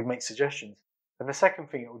 It will make suggestions. And the second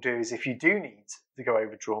thing it will do is if you do need to go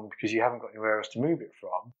overdrawn because you haven't got anywhere else to move it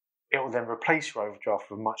from, it will then replace your overdraft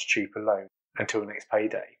with a much cheaper loan until the next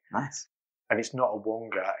payday. Nice. And it's not a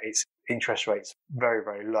wonga. It's interest rates very,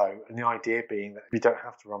 very low. And the idea being that we don't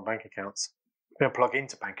have to run bank accounts. We're going to plug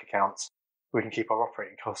into bank accounts. We can keep our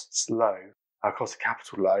operating costs low, our cost of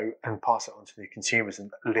capital low, and pass it on to the consumers and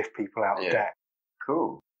lift people out of debt.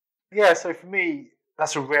 Cool. Yeah, so for me,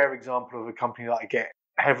 that's a rare example of a company that I get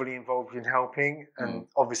heavily involved in helping. And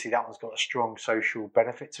obviously that one's got a strong social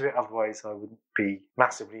benefit to it. Otherwise, I wouldn't be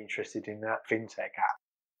massively interested in that fintech app.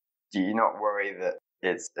 Do you not worry that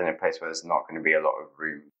it's in a place where there's not going to be a lot of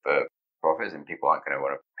room for profits and people aren't going to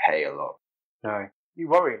want to pay a lot? No. You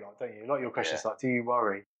worry a lot, don't you? A lot of your questions like, do you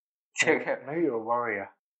worry? Maybe you're a worrier.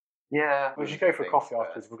 Yeah. We should go for a coffee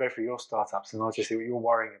afterwards. We'll go through your startups and I'll just see what you're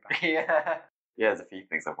worrying about. Yeah. Yeah, there's a few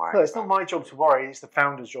things I'm worrying No, it's not my job to worry. It's the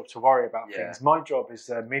founder's job to worry about things. My job as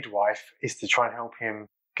a midwife is to try and help him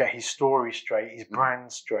get his story straight, his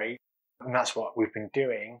brand straight. And that's what we've been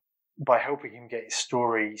doing. By helping him get his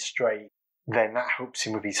story straight, then that helps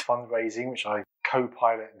him with his fundraising, which I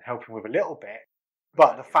co-pilot and help him with a little bit.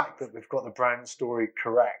 But the fact that we've got the brand story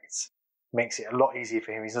correct makes it a lot easier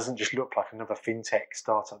for him. He doesn't just look like another fintech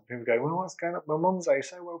startup. People go, well, what's going on? Well, Monzo,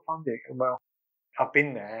 so well funded. And well, I've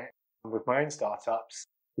been there with my own startups.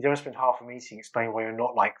 You don't spend half a meeting explaining why you're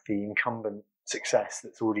not like the incumbent success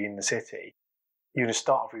that's already in the city. You're going to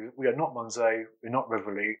start off with, we are not Monzo, we're not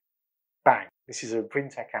Revolut. Bang. This is a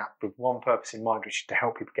fintech app with one purpose in mind, which is to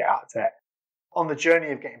help people get out of debt. On the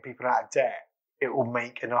journey of getting people out of debt, it will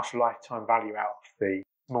make enough lifetime value out of the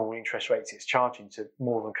small interest rates it's charging to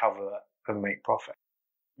more than cover that and make profit.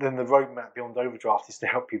 Then the roadmap beyond overdraft is to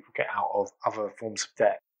help people get out of other forms of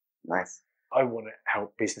debt. Nice. I want to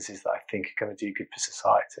help businesses that I think are going to do good for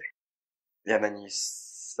society. Yeah, then you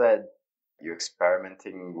said you're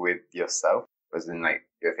experimenting with yourself, as in like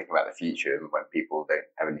you're thinking about the future and when people don't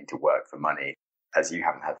ever need to work for money, as you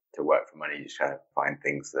haven't had to work for money, you just trying to find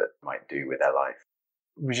things that might do with their life.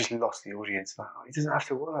 We just lost the audience now. He doesn't have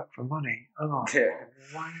to work for money. Oh, wanker.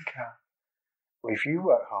 Well, if you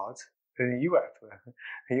work hard, then you work for them.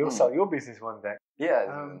 And you'll sell your business one day.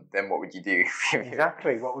 Yeah, then what would you do?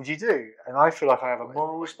 Exactly, what would you do? And I feel like I have a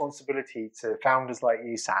moral responsibility to founders like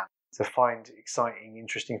you, Sam, to find exciting,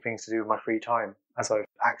 interesting things to do with my free time, as I've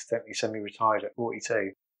accidentally semi-retired at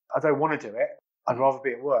 42. I don't want to do it. I'd rather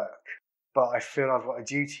be at work. But I feel I've got a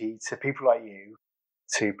duty to people like you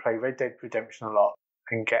to play Red Dead Redemption a lot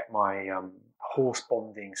and get my horse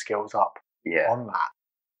bonding skills up on that,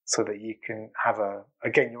 so that you can have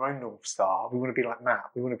again, your own North Star. We want to be like Matt.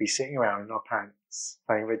 We want to be sitting around in our pants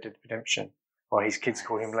playing Red Dead Redemption while his kids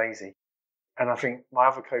call him lazy. And I think my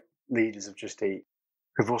other co-leaders of Just Eat,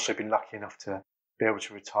 who've also been lucky enough to be able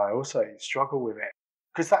to retire, also struggle with it.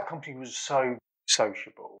 Because that company was so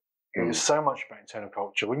sociable. It was so much about internal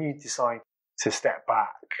culture. When you decide to step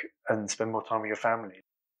back and spend more time with your family,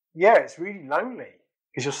 it's really lonely.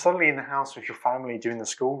 Because you're suddenly in the house with your family doing the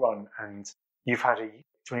school run and you've had a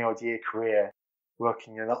 20-odd year career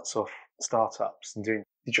working your nuts off startups and doing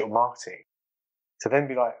digital marketing. To then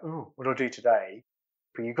be like, oh, what do I do today?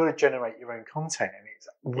 But you've got to generate your own content and it's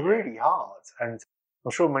really hard. And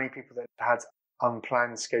I'm sure many people that had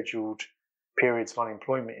unplanned, scheduled periods of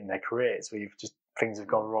unemployment in their careers where things have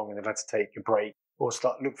gone wrong and they've had to take a break or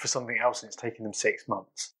look for something else and it's taken them 6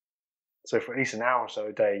 months. So for at least an hour or so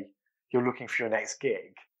a day, you're looking for your next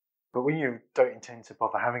gig. But when you don't intend to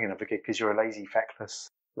bother having another gig because you're a lazy, feckless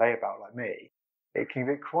layabout like me, it can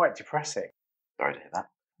be quite depressing. Sorry to hear that.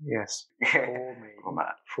 Yes, for me.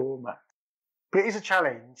 For Matt. But it is a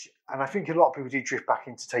challenge, and I think a lot of people do drift back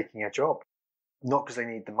into taking a job, not because they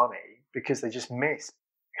need the money, because they just miss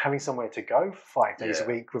having somewhere to go for 5 days a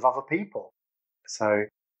week with other people. So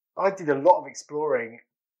I did a lot of exploring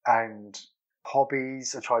and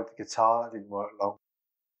hobbies. I tried the guitar, it didn't work long.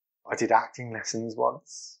 I did acting lessons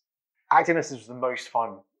once. Acting lessons was the most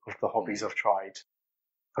fun of the hobbies I've tried.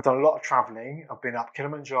 I've done a lot of travelling. I've been up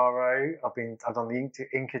Kilimanjaro. I've done the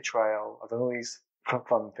Inca Trail. I've done all these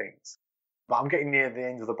fun things. But I'm getting near the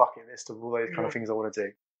end of the bucket list of all those kind of things I want to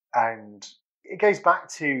do. And it goes back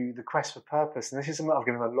to the quest for purpose. And this is something I've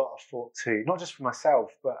given a lot of thought to, not just for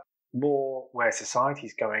myself, but more where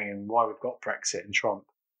society's going and why we've got Brexit and Trump.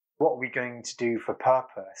 What are we going to do for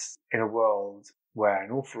purpose in a world where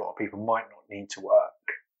an awful lot of people might not need to work?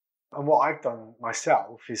 And what I've done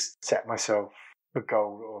myself is set myself a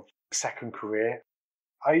goal of a second career.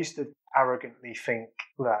 I used to arrogantly think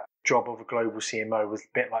that job of a global CMO was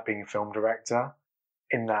a bit like being a film director,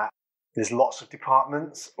 in that there's lots of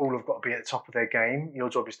departments, all have got to be at the top of their game. Your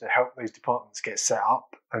job is to help those departments get set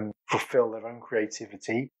up and fulfill their own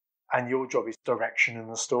creativity. And your job is direction and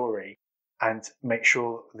the story and make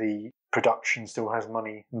sure the production still has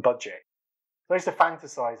money and budget. I used to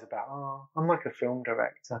fantasize about, I'm like a film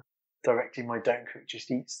director, directing my Don't Cook,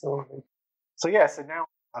 Just Eat story. So now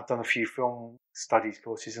I've done a few film studies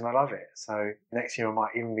courses and I love it. So next year I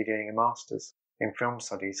might even be doing a master's in film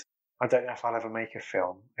studies. I don't know if I'll ever make a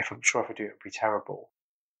film. I'm sure if I do, it'll be terrible.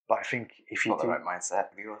 But I think if you Not the right mindset,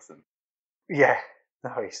 it'd be awesome. Yeah,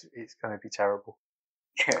 no, it's going to be terrible.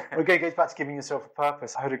 Okay, it goes back to giving yourself a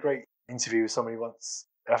purpose. I heard a great interview with somebody once.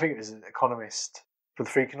 I think it was an economist for the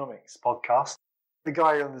Free Economics podcast. The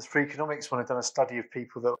guy on the Free Economics one had done a study of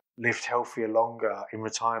people that lived healthier longer in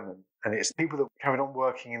retirement. And it's people that carried on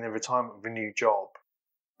working in their retirement with a new job,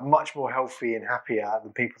 much more healthy and happier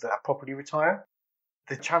than people that have properly retired.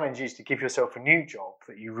 The challenge is to give yourself a new job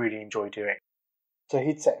that you really enjoy doing. So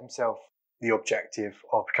he'd set himself the objective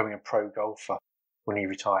of becoming a pro golfer when he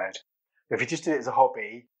retired. If he just did it as a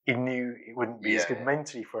hobby, he knew it wouldn't be as good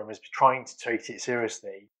mentally for him as trying to take it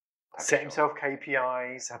seriously. Set himself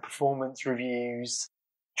KPIs, have performance reviews,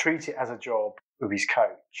 treat it as a job with his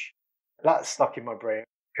coach. That's stuck in my brain.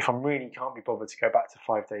 If I really can't be bothered to go back to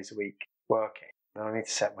 5 days a week working, then I need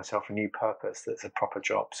to set myself a new purpose that's a proper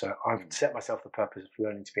job. So I've set myself the purpose of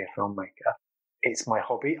learning to be a filmmaker. It's my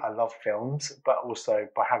hobby. I love films, but also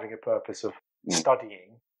by having a purpose of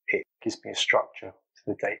studying, it gives me a structure to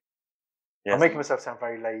the day. I'm making myself sound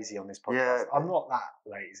very lazy on this podcast. Yeah, I'm not that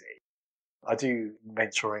lazy. I do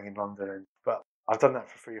mentoring in London, but I've done that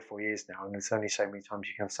for 3 or 4 years now, and there's only so many times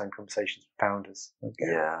you can have the same conversations with founders.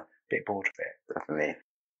 A bit bored of it. Definitely.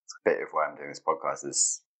 It's a bit of why I'm doing this podcast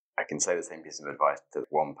is I can say the same piece of advice to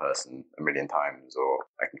one person a million times, or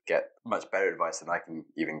I can get much better advice than I can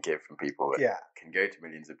even give from people that can go to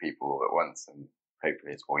millions of people at once, and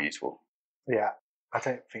hopefully it's more useful. Yeah. I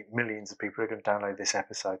don't think millions of people are going to download this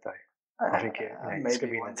episode, though. I think it's going to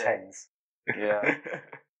be in the tens. Yeah.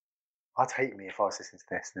 I'd hate me if I was listening to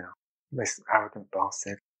this now. This arrogant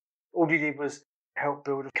bastard. All he did was help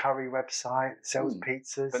build a curry website, sells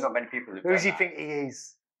pizzas. But not many people have Who does he think he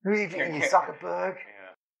is? Who does he think he is? Zuckerberg?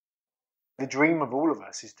 Yeah. The dream of all of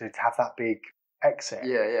us is to have that big exit.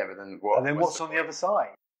 Yeah, but then what? And then what's on the other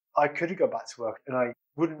side? I could have gone back to work, and I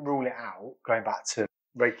wouldn't rule it out going back to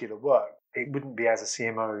regular work. It wouldn't be as a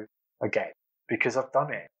CMO again, because I've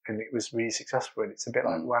done it and it was really successful. And it's a bit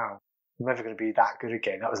like, wow, I'm never going to be that good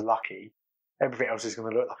again. That was lucky. Everything else is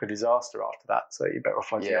going to look like a disaster after that. So you better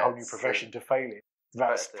find a whole new profession to fail in.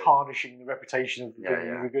 That's tarnishing the reputation of the thing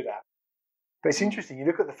you were good at. But it's interesting. You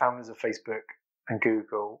look at the founders of Facebook and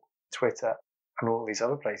Google, Twitter, and all these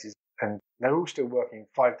other places, and they're all still working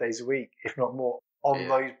 5 days a week, if not more, on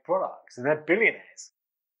those products. And they're billionaires.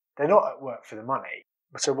 They're not at work for the money.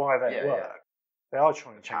 So why are they at work? They are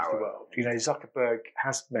trying to change the world. You know, Zuckerberg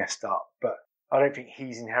has messed up, but I don't think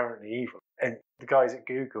he's inherently evil. And the guys at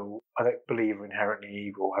Google, I don't believe are inherently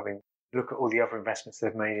evil. I mean, look at all the other investments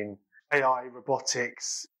they've made in AI,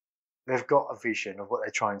 robotics. They've got a vision of what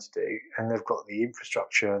they're trying to do, and they've got the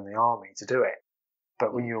infrastructure and the army to do it.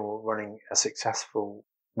 But when you're running a successful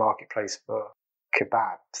marketplace for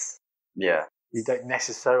kebabs, you don't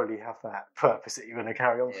necessarily have that purpose that you're going to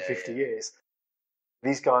carry on for 50 years.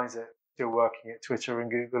 These guys are still working at Twitter and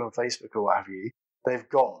Google and Facebook or what have you. They've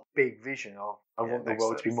got big vision of, I want the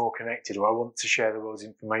world to be more connected, or I want to share the world's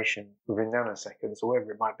information within nanoseconds, or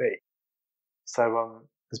whatever it might be. So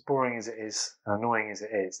as boring as it is, annoying as it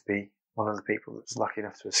is, to be one of the people that's lucky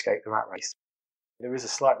enough to escape the rat race, there is a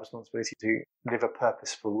slight responsibility to live a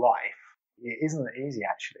purposeful life. It isn't easy,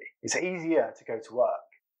 actually. It's easier to go to work.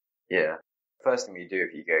 Yeah. First thing you do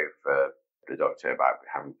if you go for the doctor about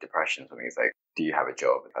having depression or something is like, do you have a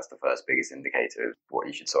job? That's the first biggest indicator of what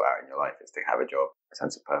you should sort out in your life, is to have a job, a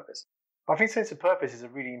sense of purpose. I think sense of purpose is a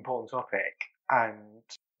really important topic, and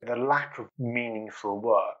the lack of meaningful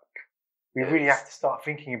work. We really have to start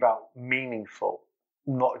thinking about meaningful,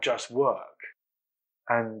 not just work.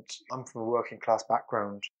 And I'm from a working class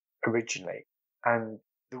background originally, and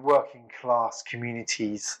the working class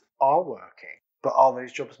communities are working, but are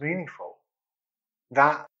those jobs meaningful?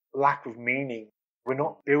 That lack of meaning. We're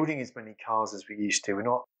not building as many cars as we used to. We're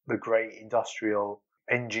not the great industrial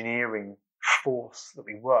engineering force that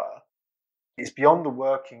we were. It's beyond the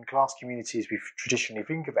working class community as we traditionally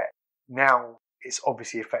think of it. Now it's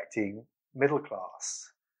obviously affecting middle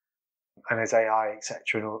class. And as AI, etc.,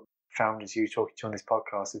 and all founders you're talking to on this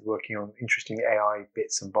podcast is working on interesting AI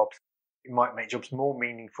bits and bobs, it might make jobs more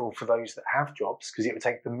meaningful for those that have jobs, because it would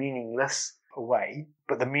take the meaningless away.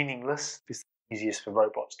 But the meaningless is easiest for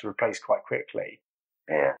robots to replace quite quickly.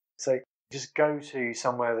 Yeah. So just go to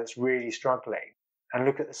somewhere that's really struggling and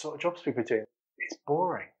look at the sort of jobs people are doing. It's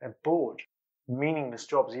boring. They're bored. Meaningless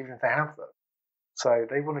jobs, even if they have them. So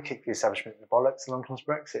they want to kick the establishment in the bollocks along comes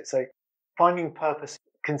Brexit. So finding purpose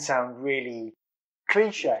can sound really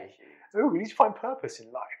cliche. Oh, we need to find purpose in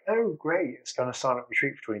life. Oh, great. It's going to sign up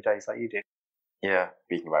retreat for 20 days like you did. Yeah.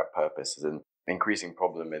 Speaking about purpose is an increasing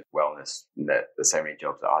problem with wellness. That there's so many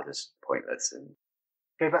jobs that are just pointless. And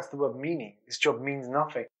go back to the word meaning. This job means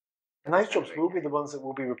nothing. And those jobs will be the ones that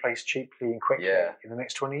will be replaced cheaply and quickly in the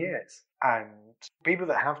next 20 years. And people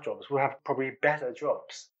that have jobs will have probably better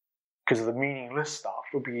jobs because of the meaningless stuff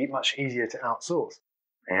will be much easier to outsource.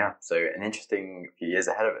 Yeah, so an interesting few years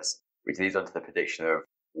ahead of us, which leads on to the prediction of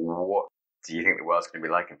what do you think the world's going to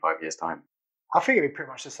be like in 5 years' time? I think it'll be pretty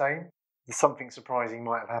much the same. Something surprising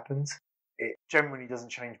might have happened. It generally doesn't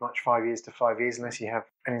change much 5 years to 5 years unless you have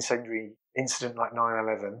an incendiary incident like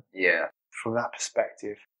 9/11. Yeah. From that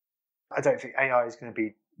perspective, I don't think AI is going to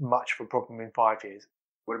be much of a problem in 5 years.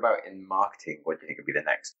 What about in marketing? What do you think would be the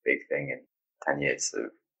next big thing in 10 years? So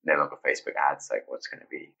no longer Facebook ads, like what's going to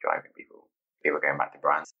be driving people going back to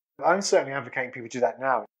brands? I'm certainly advocating people do that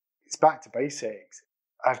now. It's back to basics.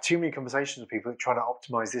 I have too many conversations with people trying to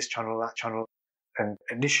optimize this channel, that channel. And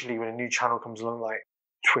initially, when a new channel comes along, like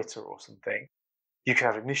Twitter or something, you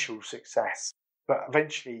can have initial success. But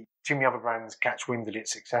eventually, too many other brands catch wind that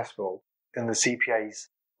it's successful, and the CPAs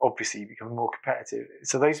obviously become more competitive.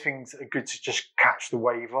 So those things are good to just catch the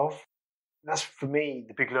wave of. That's, for me,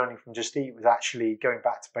 the big learning from Just Eat was actually going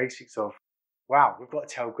back to basics of, wow, we've got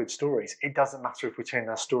to tell good stories. It doesn't matter if we're telling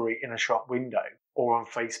our story in a shop window or on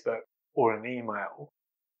Facebook or an email.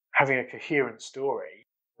 Having a coherent story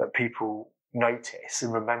that people notice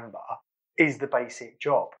and remember is the basic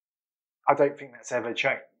job. I don't think that's ever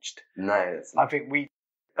changed. No, it's not. I think we,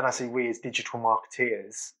 and I say we as digital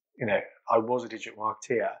marketeers, I was a digital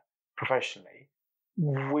marketeer professionally.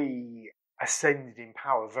 We ascended in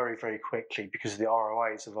power very, very quickly because the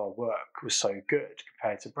ROIs of our work was so good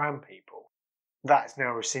compared to brand people. That's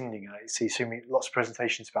now rescinding. I see lots of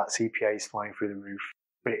presentations about CPAs flying through the roof,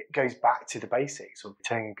 but it goes back to the basics of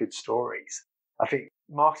telling good stories. I think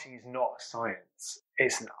marketing is not a science.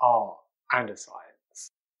 It's an art and a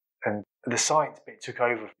science. And the science bit took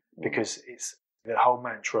over because it's the whole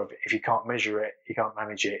mantra of if you can't measure it, you can't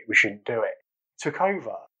manage it, we shouldn't do it. Took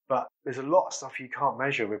over, but there's a lot of stuff you can't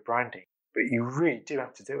measure with branding, but you really do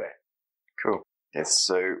have to do it. Cool. Yes,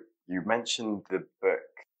 so you mentioned the book,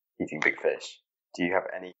 Eating Big Fish. Do you have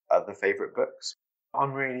any other favourite books?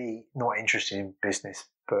 I'm really not interested in business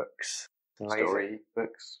books. Story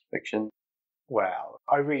books, fiction? Well,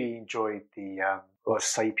 I really enjoyed the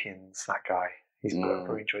Sapiens, that guy. His book, I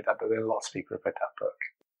really enjoyed that book. There are lots of people who have read that book.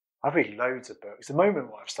 I've read loads of books. At the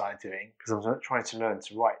moment, what I've started doing, because I'm trying to learn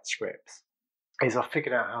to write scripts, is I've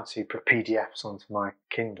figured out how to put PDFs onto my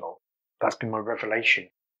Kindle. That's been my revelation.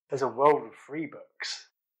 There's a world of free books.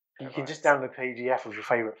 You can just download a PDF of your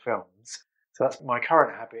favourite films. So that's my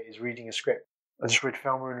current habit, is reading a script. I just read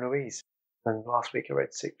Thelma and Louise. And last week I read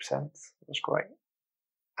 6%. It was great.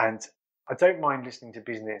 And I don't mind listening to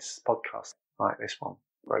business podcasts like this one,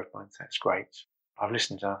 Growth Mindset's great. I've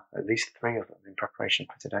listened to at least 3 of them in preparation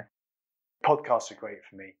for today. Podcasts are great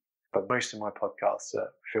for me, but most of my podcasts are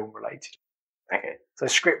film related. Okay. So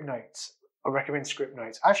Script Notes. I recommend Script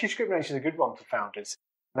Notes. Actually, Script Notes is a good one for founders.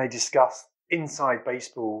 They discuss inside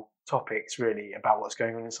baseball topics, really, about what's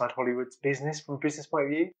going on inside Hollywood's business from a business point of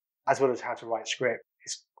view, as well as how to write script.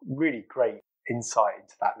 It's really great insight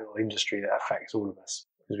into that little industry that affects all of us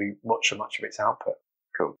because we watch so much of its output.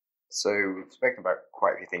 Cool. So we've spoken about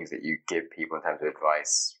quite a few things that you give people in terms of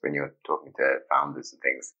advice when you're talking to founders and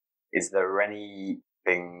things. Is there any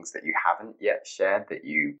things that you haven't yet shared that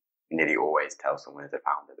you nearly always tell someone as a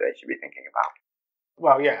founder that they should be thinking about?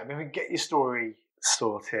 Well, yeah, get your story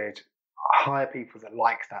sorted, hire people that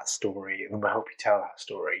like that story and will help you tell that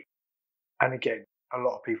story. And again, a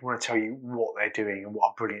lot of people want to tell you what they're doing and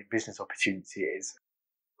what a brilliant business opportunity it is.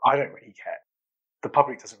 I don't really care. The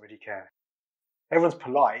public doesn't really care. Everyone's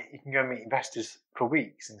polite. You can go and meet investors for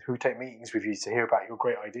weeks and who take meetings with you to hear about your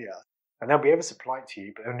great idea. And they'll be ever so polite to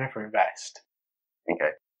you, but they'll never invest.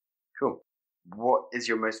 Okay, cool. What is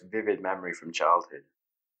your most vivid memory from childhood?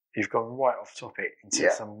 You've gone right off topic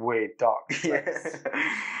into some weird dark place.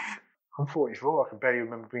 I'm 44. I can barely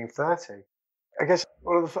remember being 30. I guess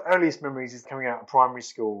one of the earliest memories is coming out of primary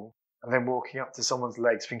school and then walking up to someone's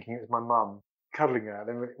legs thinking it was my mum, cuddling her,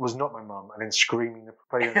 then it was not my mum, and then screaming,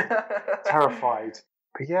 terrified.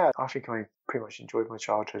 But yeah, I think I pretty much enjoyed my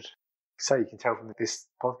childhood. So you can tell from this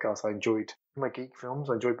podcast, I enjoyed my geek films,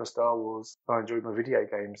 I enjoyed my Star Wars, I enjoyed my video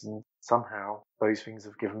games, and somehow those things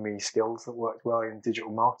have given me skills that worked well in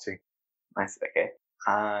digital marketing. Nice, okay.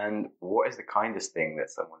 And what is the kindest thing that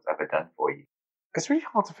someone's ever done for you? It's really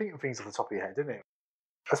hard to think of things off the top of your head, isn't it?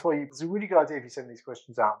 That's why it's a really good idea if you send these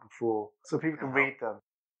questions out before, so people can read them.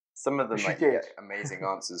 Some of them you get amazing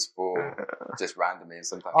answers for just randomly, and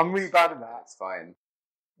sometimes I'm really bad at that. It's fine.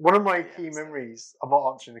 One of my key memories, I'm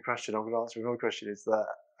not answering the question, I'm going to answer another question, is that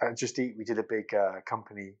at Just Eat, we did a big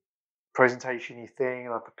company presentation-y thing,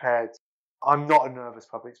 and I prepared. I'm not a nervous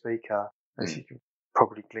public speaker, as you can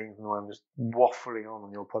probably gleaned from the way I'm just waffling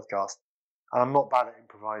on your podcast. And I'm not bad at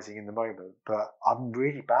improvising in the moment, but I'm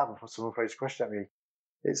really bad when someone throws a question at me.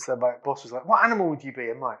 It's my boss was like, "What animal would you be?"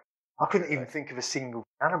 I'm like, I couldn't even think of a single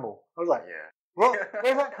animal. I was like, "What?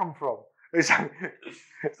 Where'd that come from?" It's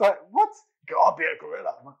like, "What? I'll be a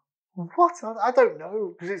gorilla." I'm like, "What? I don't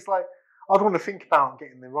know." Because it's like, I'd want to think about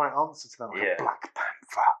getting the right answer to that, like a Black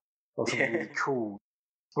Panther or something really cool.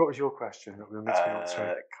 What was your question that we were meant to be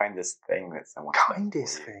answering? Kindest thing that someone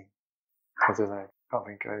Kindest thing? I don't know. Can't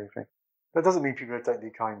think of anything. That doesn't mean people don't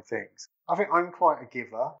do kind things. I think I'm quite a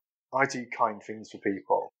giver. I do kind things for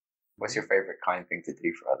people. What's your favourite kind thing to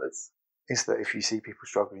do for others? Is that if you see people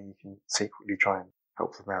struggling, you can secretly try and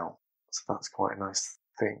help them out. So that's quite a nice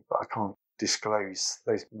thing, but I can't disclose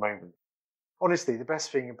those moments. Honestly, the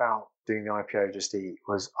best thing about doing the IPO Just Eat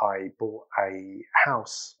was I bought a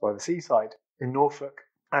house by the seaside in Norfolk,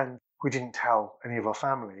 and we didn't tell any of our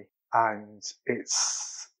family, and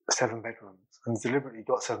it's 7 bedrooms. And deliberately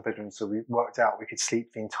got 7 bedrooms, so we worked out we could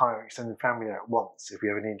sleep the entire extended family there at once if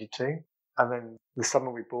we ever needed to. And then the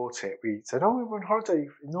summer we bought it, we said, "Oh, we're on holiday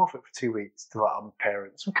in Norfolk for 2 weeks to our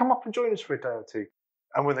parents. Well, come up and join us for a day or two."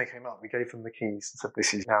 And when they came up, we gave them the keys and said,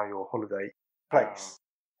 "This is now your holiday place."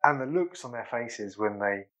 Wow. And the looks on their faces when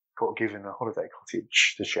they got given a holiday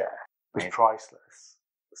cottage to share was priceless.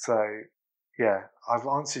 So, yeah, I've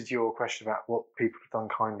answered your question about what people have done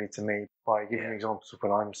kindly to me by giving examples of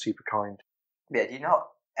when I'm super kind. Yeah, do you not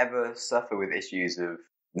ever suffer with issues of,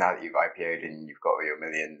 now that you've IPO'd and you've got all your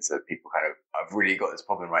millions, of people kind of, "I've really got this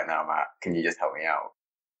problem right now, Matt, can you just help me out?"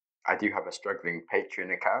 I do have a struggling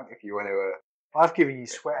Patreon account if you want to... I've given you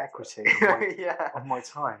sweat equity of my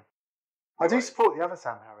time. I do support the other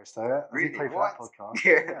Sam Harris, though. Really? For that podcast.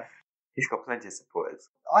 Yeah. He's got plenty of supporters.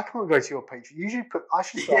 I can't go to your Patreon. You should put... I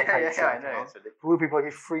should start a Patreon I know. account for all the people I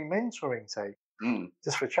give free mentoring to,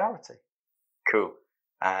 just for charity. Cool.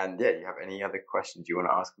 And yeah, you have any other questions you want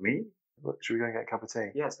to ask me? Should we go and get a cup of tea?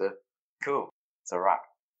 Yeah, so cool. It's a wrap.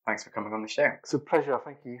 Thanks for coming on the show. It's a pleasure.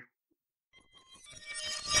 Thank you.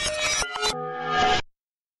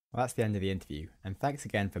 Well, that's the end of the interview, and thanks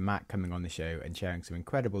again for Matt coming on the show and sharing some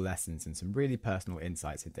incredible lessons and some really personal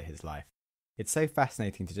insights into his life. It's so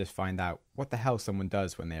fascinating to just find out what the hell someone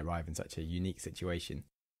does when they arrive in such a unique situation.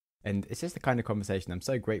 And it's just the kind of conversation I'm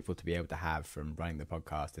so grateful to be able to have from running the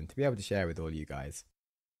podcast and to be able to share with all you guys.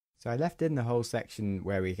 So I left in the whole section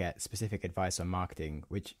where we get specific advice on marketing,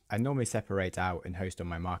 which I normally separate out and host on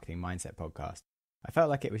my Marketing Mindset podcast. I felt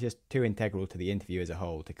like it was just too integral to the interview as a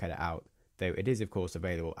whole to cut it out, though it is of course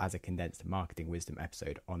available as a condensed marketing wisdom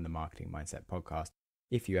episode on the Marketing Mindset podcast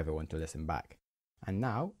if you ever want to listen back. And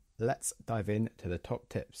now, let's dive into the top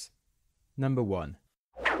tips. Number 1.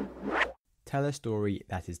 Tell a story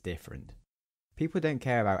that is different. People don't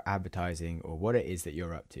care about advertising or what it is that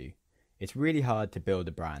you're up to. It's really hard to build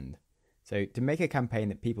a brand. So to make a campaign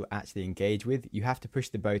that people actually engage with, you have to push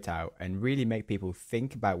the boat out and really make people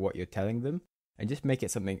think about what you're telling them and just make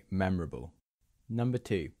it something memorable. Number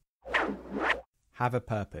 2. Have a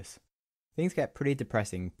purpose. Things get pretty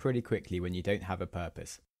depressing pretty quickly when you don't have a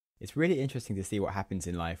purpose. It's really interesting to see what happens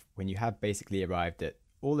in life when you have basically arrived at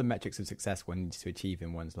all the metrics of success one needs to achieve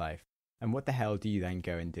in one's life. And what the hell do you then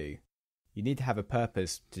go and do? You need to have a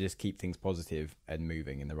purpose to just keep things positive and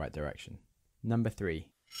moving in the right direction. Number 3.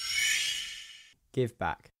 Give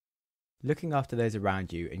back. Looking after those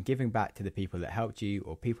around you and giving back to the people that helped you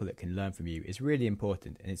or people that can learn from you is really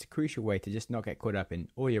important, and it's a crucial way to just not get caught up in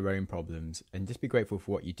all your own problems and just be grateful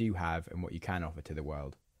for what you do have and what you can offer to the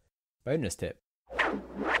world. Bonus tip.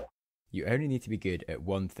 You only need to be good at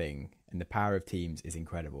one thing, and the power of teams is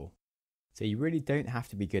incredible. So you really don't have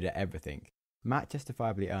to be good at everything. Matt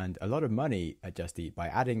justifiably earned a lot of money at Just Eat by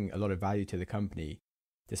adding a lot of value to the company,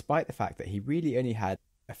 despite the fact that he really only had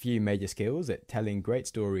a few major skills at telling great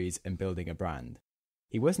stories and building a brand.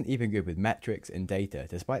 He wasn't even good with metrics and data,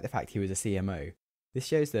 despite the fact he was a CMO. This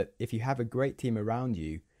shows that if you have a great team around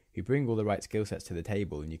you who bring all the right skill sets to the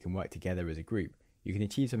table and you can work together as a group, you can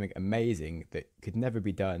achieve something amazing that could never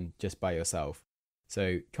be done just by yourself.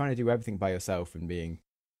 So trying to do everything by yourself and being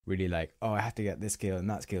really like, oh, I have to get this skill and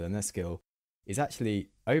that skill and this skill, is actually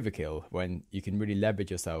overkill when you can really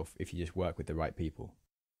leverage yourself if you just work with the right people.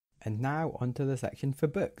 And now onto the section for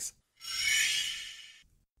books.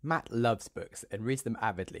 Matt loves books and reads them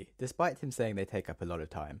avidly, despite him saying they take up a lot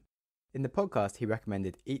of time. In the podcast, he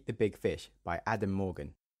recommended Eat the Big Fish by Adam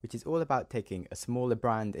Morgan, which is all about taking a smaller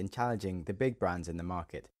brand and challenging the big brands in the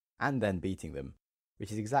market, and then beating them,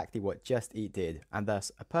 which is exactly what Just Eat did, and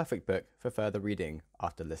thus a perfect book for further reading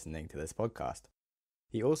after listening to this podcast.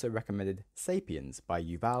 He also recommended Sapiens by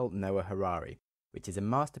Yuval Noah Harari, which is a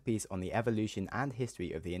masterpiece on the evolution and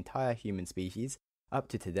history of the entire human species, up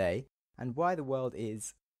to today, and why the world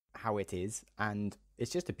is how it is, and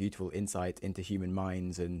it's just a beautiful insight into human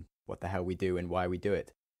minds and what the hell we do and why we do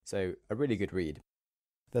it. So, a really good read.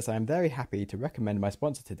 Thus, I am very happy to recommend my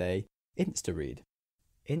sponsor today, InstaRead.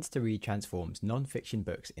 InstaRead transforms non-fiction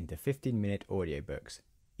books into 15-minute audiobooks.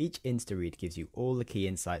 Each InstaRead gives you all the key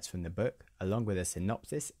insights from the book, along with a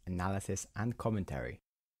synopsis, analysis, and commentary.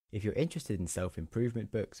 If you're interested in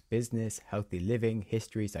self-improvement books, business, healthy living,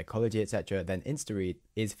 history, psychology, etc., then InstaRead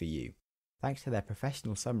is for you. Thanks to their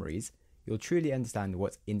professional summaries, you'll truly understand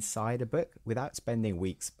what's inside a book without spending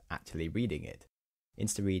weeks actually reading it.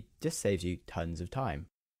 InstaRead just saves you tons of time.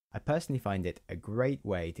 I personally find it a great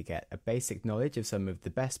way to get a basic knowledge of some of the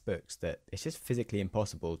best books that it's just physically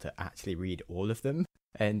impossible to actually read all of them,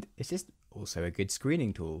 and it's just also a good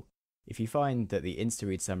screening tool. If you find that the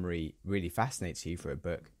InstaRead summary really fascinates you for a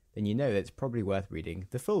book, then you know that it's probably worth reading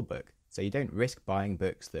the full book, so you don't risk buying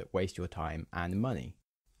books that waste your time and money.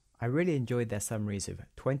 I really enjoyed their summaries of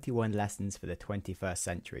 21 Lessons for the 21st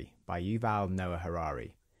Century by Yuval Noah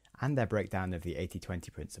Harari, and their breakdown of the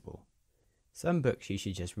 80-20 principle. Some books you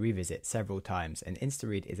should just revisit several times, and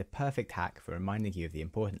InstaRead is a perfect hack for reminding you of the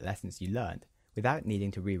important lessons you learned without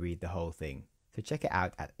needing to reread the whole thing. So check it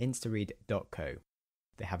out at instaread.co.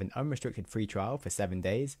 They have an unrestricted free trial for 7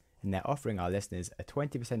 days, and they're offering our listeners a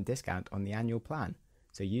 20% discount on the annual plan.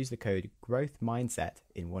 So use the code GROWTHMINDSET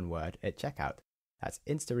in one word at checkout. That's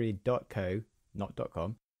instaread.co, not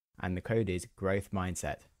 .com, and the code is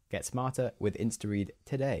GROWTHMINDSET. Get smarter with InstaRead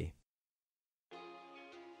today.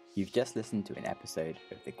 You've just listened to an episode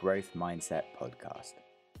of the Growth Mindset podcast.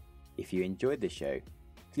 If you enjoyed the show,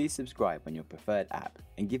 please subscribe on your preferred app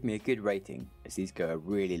and give me a good rating, as these go a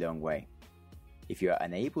really long way. If you are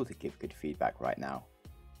unable to give good feedback right now,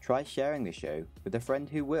 try sharing the show with a friend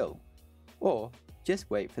who will, or just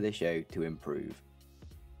wait for the show to improve.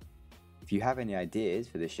 If you have any ideas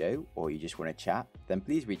for the show, or you just want to chat, then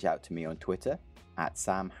please reach out to me on Twitter at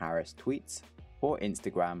SamHarrisTweets or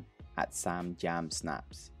Instagram at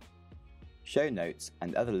SamJamSnaps. Show notes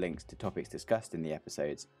and other links to topics discussed in the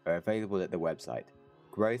episodes are available at the website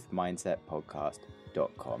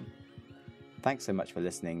growthmindsetpodcast.com. Thanks so much for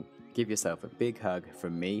listening. Give yourself a big hug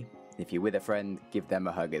from me. If you're with a friend, give them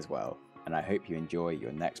a hug as well. And I hope you enjoy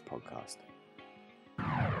your next podcast.